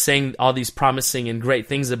are saying all these promising and great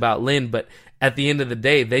things about Lin, but at the end of the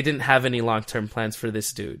day, they didn't have any long-term plans for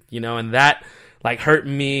this dude, you know. And that like hurt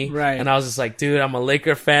me. Right. And I was just like, dude, I'm a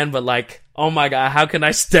Laker fan, but like, oh my God, how can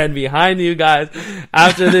I stand behind you guys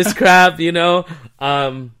after this crap, you know?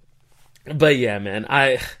 But yeah, man,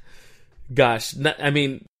 I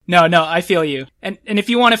mean, No, I feel you. And if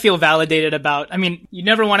you want to feel validated about, I mean, you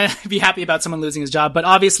never want to be happy about someone losing his job, but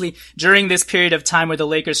obviously during this period of time where the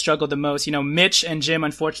Lakers struggled the most, Mitch and Jim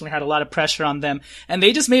unfortunately had a lot of pressure on them, and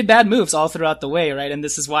they just made bad moves all throughout the way, right? And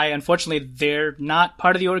this is why, unfortunately, they're not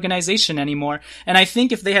part of the organization anymore. And I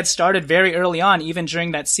think if they had started very early on, even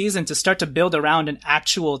during that season, to start to build around an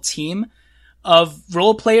actual team of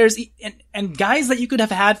role players and guys that you could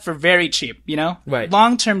have had for very cheap, Right.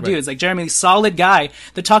 Long-term dudes like Jeremy Lee, solid guy.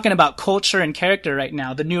 They're talking about culture and character right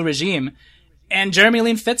now, the new regime. And Jeremy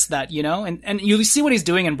Lin fits that, and you see what he's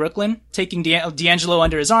doing in Brooklyn, taking D'Angelo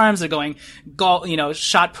under his arms. They're going golf,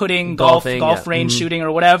 shot putting, golf range shooting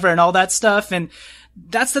or whatever and all that stuff. And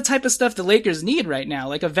that's the type of stuff the Lakers need right now,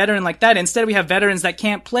 like a veteran like that. Instead, we have veterans that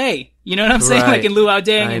can't play. You know what I'm saying? Right. Like in Luol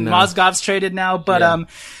Deng and Mozgov's traded now. But,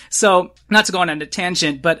 so not to go on a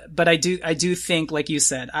tangent, but I do think, like you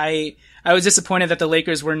said, I was disappointed that the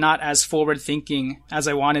Lakers were not as forward thinking as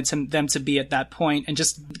I wanted them to be at that point. And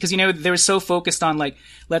just because, they were so focused on like,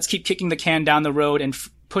 let's keep kicking the can down the road and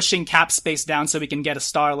pushing cap space down so we can get a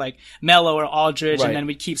star like Melo or Aldridge, right. And then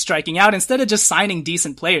we keep striking out instead of just signing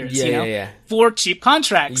decent players, for cheap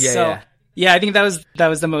contracts. I think that was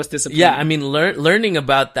the most disappointing. Yeah, I mean, learning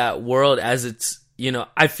about that world as it's,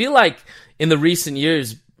 I feel like in the recent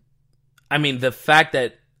years, I mean, the fact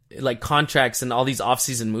that like contracts and all these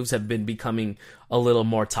offseason moves have been becoming a little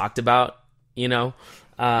more talked about,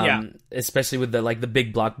 especially with the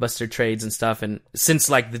big blockbuster trades and stuff. And since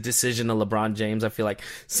like the decision of LeBron James, I feel like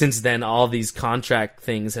since then all these contract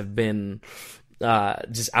things have been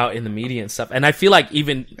just out in the media and stuff. And I feel like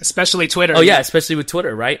even especially Twitter. Oh yeah, especially with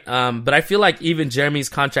Twitter, right? But I feel like even Jeremy's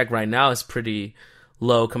contract right now is pretty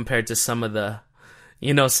low compared to some of the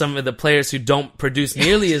players who don't produce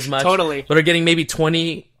nearly as much, totally, but are getting maybe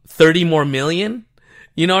 20, 30 more million.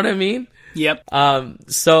 You know what I mean? Yep.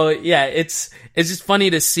 So yeah, it's just funny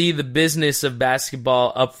to see the business of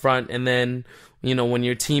basketball up front, and then when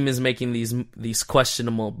your team is making these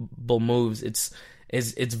questionable moves, it's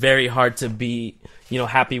very hard to be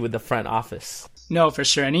happy with the front office. No, for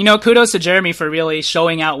sure. And, kudos to Jeremy for really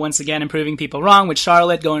showing out once again and proving people wrong with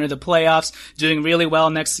Charlotte, going to the playoffs, doing really well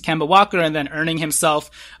next to Kemba Walker, and then earning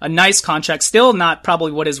himself a nice contract. Still not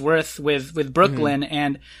probably what is worth with Brooklyn. Mm-hmm.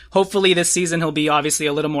 And hopefully this season he'll be obviously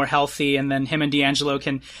a little more healthy, and then him and D'Angelo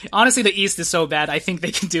can... Honestly, the East is so bad. I think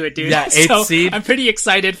they can do it, dude. Yeah, 8th seed. I'm pretty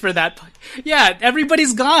excited for that. Yeah,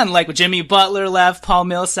 everybody's gone. Like Jimmy Butler left, Paul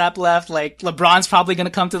Millsap left, like LeBron's probably going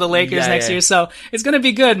to come to the Lakers next year. So it's going to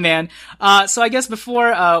be good, man. So I guess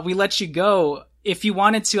before we let you go, if you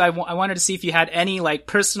wanted to, I wanted to see if you had any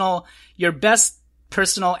like your best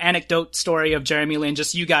personal anecdote story of Jeremy Lin,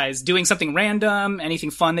 just you guys doing something random,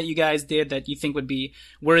 anything fun that you guys did that you think would be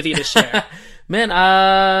worthy to share. Man,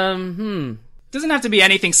 doesn't have to be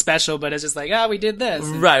anything special, but it's just like, we did this.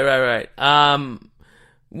 Right.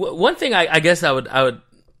 One thing I guess I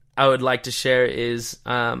would like to share is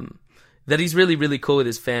that he's really, really cool with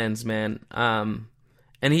his fans, man.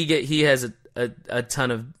 And he has a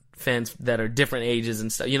ton of fans that are different ages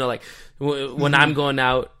and stuff. Like when I'm going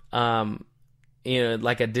out,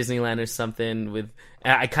 like at Disneyland or something,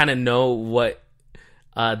 I kind of know what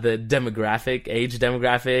the age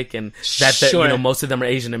demographic, and that sure. Most of them are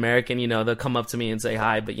Asian American. They'll come up to me and say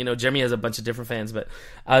hi. But Jeremy has a bunch of different fans. But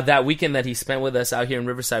that weekend that he spent with us out here in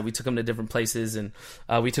Riverside, we took him to different places, and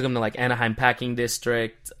we took him to like Anaheim Packing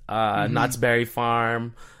District, Knott's Berry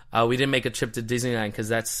Farm. We didn't make a trip to Disneyland because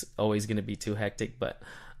that's always going to be too hectic. But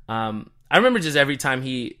I remember just every time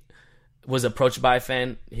he was approached by a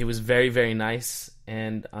fan, he was very, very nice,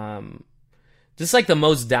 and just like the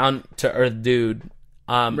most down to earth dude.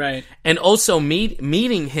 Right. And also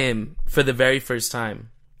meeting him for the very first time.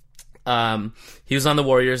 He was on the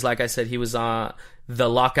Warriors, like I said. He was the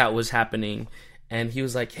lockout was happening, and he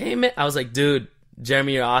was like, "Hey man," I was like, "Dude,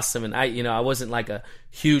 Jeremy, you're awesome." And I wasn't like a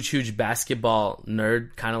huge basketball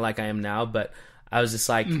nerd, kind of like I am now, but I was just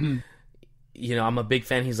like, I'm a big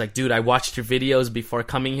fan. He's like, "Dude, I watched your videos before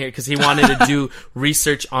coming here," because he wanted to do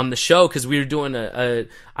research on the show, because we were doing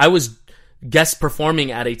I was guest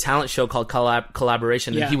performing at a talent show called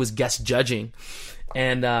Collaboration, and he was guest judging,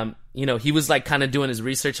 and he was like kind of doing his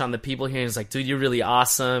research on the people here, and he's like, "Dude, you're really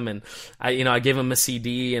awesome." And I gave him a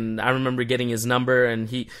CD, and I remember getting his number, and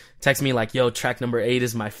he texted me like, "Yo, track number 8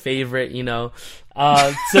 is my favorite," so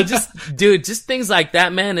just things like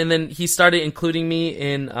that, man. And then he started including me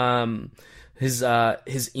in his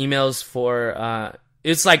emails for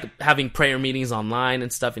it's like having prayer meetings online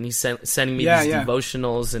and stuff, and he's sending me these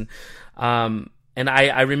devotionals, and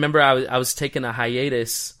I remember I was taking a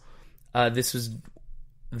hiatus. This was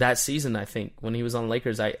that season, I think, when he was on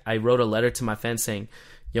Lakers. I wrote a letter to my fans saying,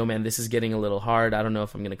 yo, man, this is getting a little hard. I don't know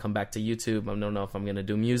if I'm going to come back to YouTube. I don't know if I'm going to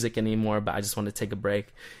do music anymore, but I just want to take a break.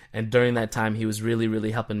 And during that time, he was really,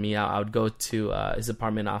 really helping me out. I would go to his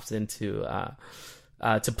apartment often to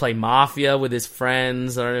play Mafia with his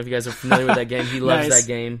friends. I don't know if you guys are familiar with that game. He loves Nice. that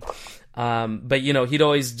game. But, you know, he'd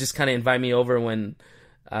always just kind of invite me over when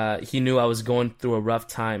he knew I was going through a rough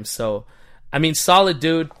time. So, I mean, solid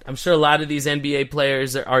dude. I'm sure a lot of these NBA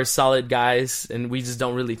players are solid guys, and we just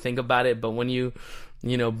don't really think about it. But when you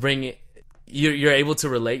bring it, you're able to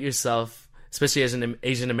relate yourself, especially as an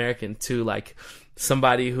Asian American, to like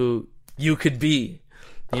somebody who you could be.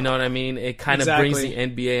 You know what I mean? It kind of brings the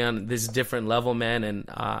NBA on this different level, man. And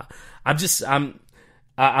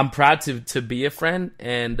I'm proud to be a friend.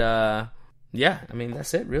 And yeah, I mean,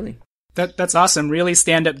 that's it, really. That's awesome. Really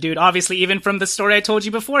stand-up dude. Obviously, even from the story I told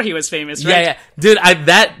you before he was famous, right? Yeah. Dude,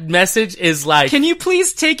 that message is like... Can you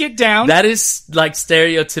please take it down? That is like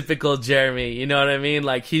stereotypical Jeremy. You know what I mean?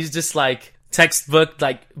 Like, he's just like textbook,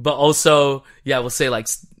 like, but also, yeah, we'll say like,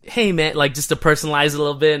 hey man, like just to personalize it a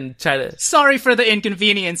little bit and try to... Sorry for the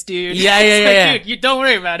inconvenience, dude. Yeah. Dude, you don't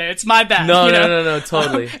worry about it. It's my bad. No,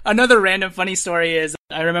 totally. Another random funny story is,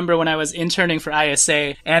 I remember when I was interning for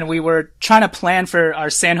ISA and we were trying to plan for our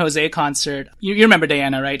San Jose concert. You remember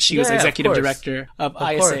Diana, right? She was executive director of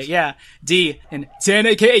ISA. Course. Yeah. D and Dan,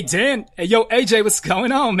 aka Dan. Hey, yo, AJ, what's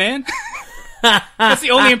going on, man? That's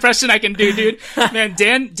the only impression I can do, dude. Man,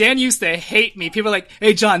 Dan used to hate me. People are like,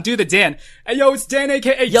 hey, John, do the Dan. Hey, yo, it's Dan,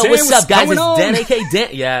 aka Yo, Dan. what's up, guys? Going It's on? Dan, aka Dan.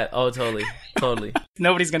 Yeah, oh, totally.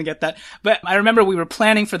 Nobody's gonna get that. But I remember we were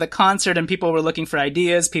planning for the concert and people were looking for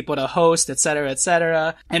ideas, people to host, etc.,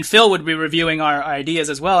 etc. And Phil would be reviewing our ideas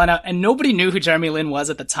as well. And nobody knew who Jeremy Lin was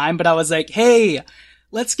at the time, but I was like, hey,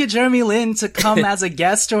 let's get Jeremy Lin to come as a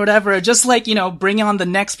guest or whatever. Just like, bring on the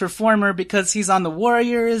next performer because he's on the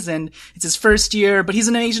Warriors and it's his first year, but he's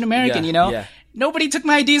an Asian American, Yeah. Nobody took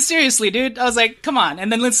my idea seriously, dude. I was like, come on. And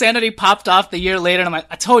then LINsanity popped off the year later and I'm like,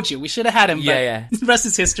 I told you, we should have had him. Yeah. The rest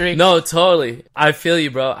is history. No, totally. I feel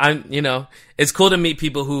you, bro. It's cool to meet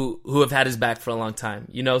people who have had his back for a long time,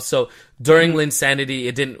 so during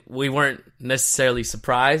LINsanity, we weren't necessarily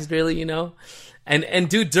surprised really, and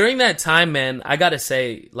dude, during that time, man, I gotta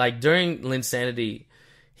say, like during LINsanity,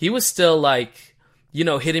 he was still like,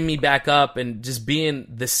 hitting me back up and just being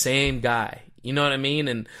the same guy, you know what I mean?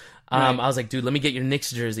 And I was like, dude, let me get your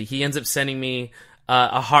Knicks jersey. He ends up sending me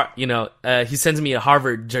he sends me a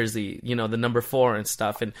Harvard jersey, the number 4 and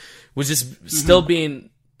stuff, and was just still being,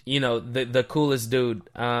 the coolest dude.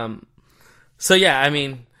 So yeah, I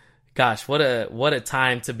mean, gosh, what a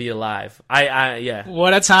time to be alive. Yeah.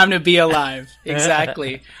 What a time to be alive.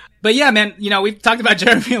 Exactly. But yeah, man, we've talked about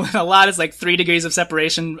Jeremy Lin a lot. It's like 3 degrees of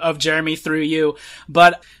separation of Jeremy through you.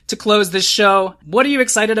 But to close this show, what are you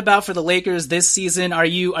excited about for the Lakers this season? Are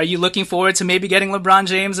you looking forward to maybe getting LeBron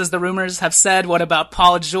James, as the rumors have said? What about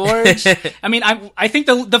Paul George? I mean, I think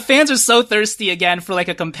the fans are so thirsty again for like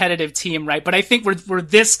a competitive team, right? But I think we're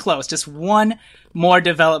this close, just one more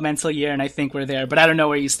developmental year, and I think we're there. But I don't know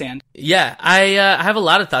where you stand. Yeah, I have a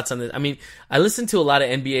lot of thoughts on this. I mean, I listen to a lot of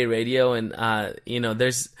NBA radio, and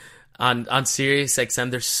there's on Sirius XM,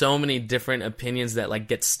 there's so many different opinions that like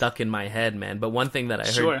get stuck in my head, man. But one thing that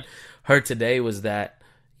I heard today was that,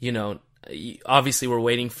 obviously we're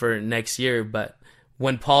waiting for next year, but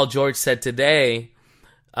when Paul George said today,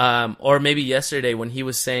 or maybe yesterday, when he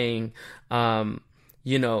was saying,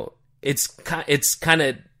 it's kind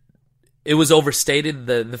of, it was overstated,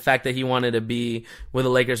 the fact that he wanted to be with the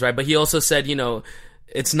Lakers, right? But he also said,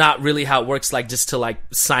 it's not really how it works, like just to like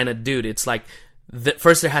sign a dude. It's like,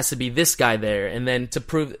 first there has to be this guy there, and then to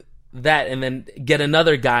prove that, and then get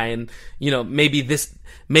another guy, and maybe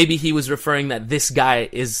he was referring that this guy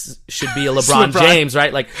should be a LeBron James,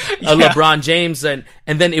 right? Like a LeBron James, and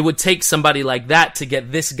then it would take somebody like that to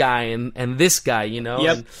get this guy and this guy,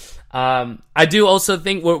 Yep. And, I do also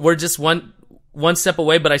think we're just one step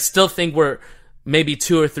away, but I still think we're maybe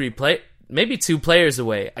 2 or 3 maybe 2 players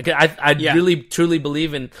away. I really truly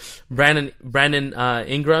believe in Brandon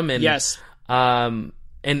Ingram, and yes. And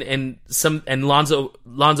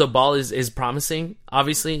Lonzo Ball is promising,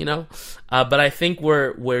 obviously, but I think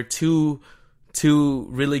we're two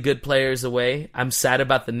really good players away. I'm sad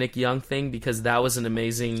about the Nick Young thing because that was an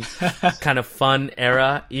amazing kind of fun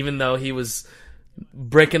era, even though he was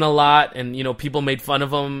bricking a lot and people made fun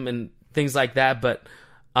of him and things like that. But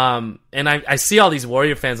and I see all these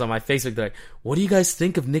Warrior fans on my Facebook. They're like, what do you guys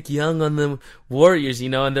think of Nick Young on the Warriors?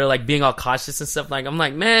 And they're like being all cautious and stuff. Like, I'm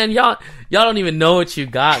like, man, y'all don't even know what you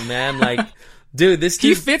got, man. Like, dude, this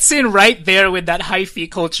he fits in right there with that hyphy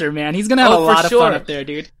culture, man. He's gonna have a lot of fun up there,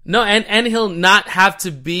 dude. No, and he'll not have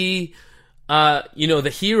to be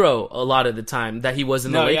the hero a lot of the time that he was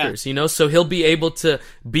in the Lakers, so he'll be able to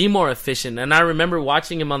be more efficient. And I remember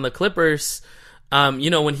watching him on the Clippers,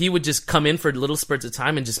 when he would just come in for little spurts of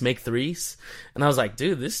time and just make threes. And I was like,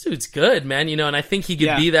 dude, this dude's good, man. And I think he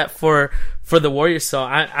could be that for the Warriors. So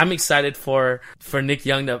I'm excited for Nick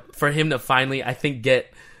Young for him to finally, I think,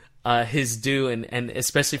 get his due, and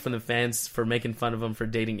especially from the fans for making fun of him for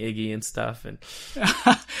dating Iggy and stuff. And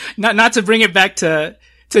not to bring it back to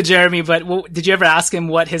Jeremy, but did you ever ask him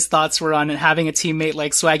what his thoughts were on having a teammate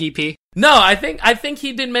like Swaggy P? No, I think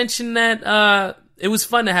he did mention that it was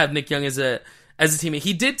fun to have Nick Young as a teammate.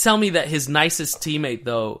 He did tell me that his nicest teammate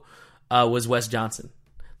though was Wes Johnson.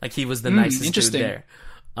 Like he was the nicest dude there.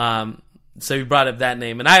 So he brought up that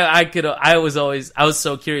name, and I was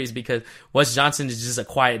so curious because Wes Johnson is just a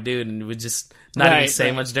quiet dude and would just not even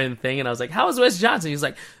say much during the thing. And I was like, "How was Wes Johnson?" He was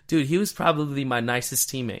like, "Dude, he was probably my nicest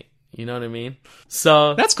teammate." You know what I mean?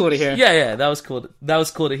 So that's cool to hear. Yeah, that was cool. That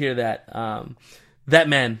was cool to hear that. That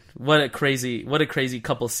man, what a crazy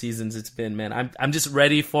couple seasons it's been, man. I'm just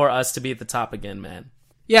ready for us to be at the top again, man.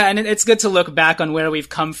 Yeah, and it's good to look back on where we've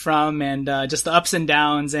come from and just the ups and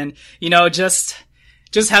downs, and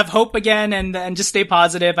just have hope again and just stay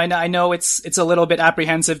positive. I know it's a little bit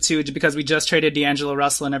apprehensive too, because we just traded D'Angelo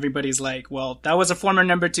Russell and everybody's like, well, that was a former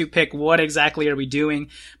number 2 pick. What exactly are we doing?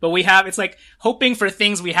 But it's like hoping for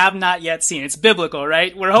things we have not yet seen. It's biblical,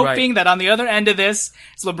 right? We're hoping that on the other end of this,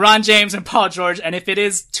 it's LeBron James and Paul George. And if it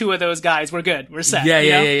is 2 of those guys, we're good. We're set.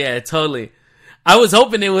 Yeah, totally. I was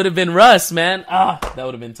hoping it would have been Russ, man. That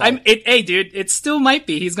would have been tough. Hey, dude, it still might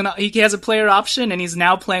be. He has a player option, and he's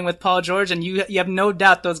now playing with Paul George, and you have no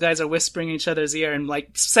doubt those guys are whispering in each other's ear and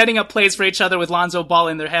like setting up plays for each other with Lonzo Ball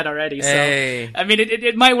in their head already. So, I mean,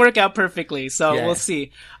 it might work out perfectly. So we'll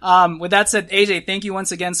see. With that said, AJ, thank you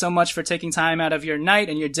once again so much for taking time out of your night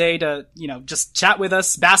and your day to, just chat with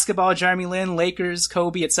us. Basketball, Jeremy Lin, Lakers,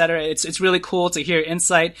 Kobe, etc. It's really cool to hear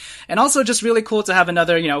insight, and also just really cool to have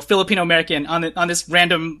another, Filipino American on this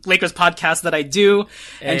random Lakers podcast that I do,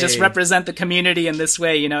 and just represent the community in this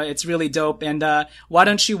way. It's really dope. And why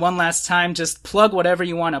don't you one last time just plug whatever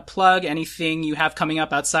you want to plug, anything you have coming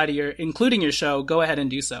up outside of including your show, go ahead and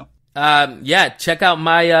do so. Check out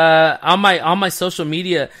my on my social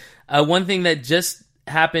media. One thing that just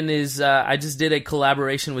happened is I just did a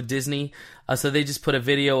collaboration with Disney. So they just put a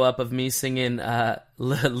video up of me singing the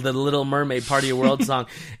Little Mermaid Part of Your World song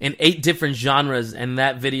in 8 different genres, and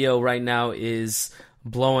that video right now is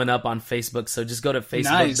blowing up on Facebook. So just go to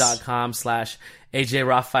facebook.com/AJ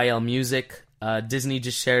Rafael Music. Disney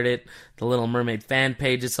just shared it. The Little Mermaid fan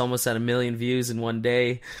page, it's almost at 1 million views in one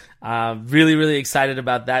day. Really, really excited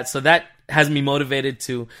about that. So that has me motivated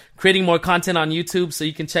to creating more content on YouTube. So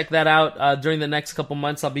you can check that out during the next couple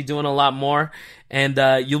months. I'll be doing a lot more, and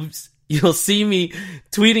you'll see me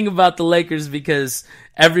tweeting about the Lakers because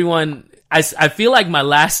everyone, I feel like my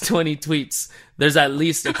last 20 tweets, there's at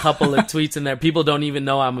least a couple of tweets in there. People don't even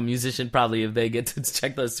know I'm a musician probably if they get to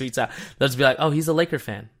check those tweets out. They'll just be like, oh, he's a Laker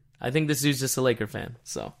fan. I think this dude's just a Laker fan.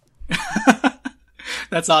 So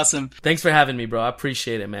that's awesome. Thanks for having me, bro. I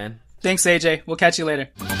appreciate it, man. Thanks, AJ. We'll catch you later.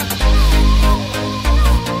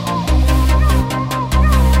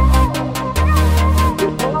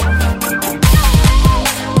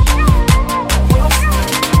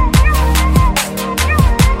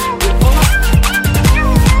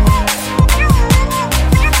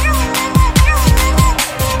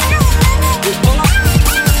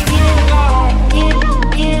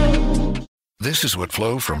 This is what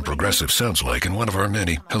Flo from Progressive sounds like in one of our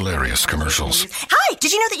many hilarious commercials. Hi,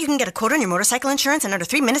 did you know that you can get a quote on your motorcycle insurance in under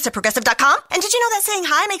 3 minutes at Progressive.com? And did you know that saying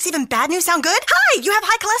hi makes even bad news sound good? Hi, you have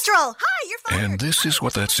high cholesterol. Hi, you're fine. And this is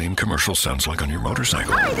what that same commercial sounds like on your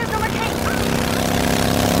motorcycle. Hi, there's no more cake.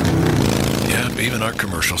 Yeah, even our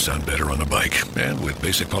commercials sound better on a bike. And with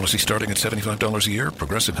basic policy starting at $75 a year,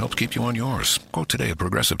 Progressive helps keep you on yours. Quote today at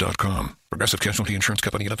Progressive.com. Progressive Casualty Insurance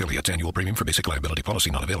Company and Affiliates. Annual premium for basic liability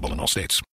policy not available in all states.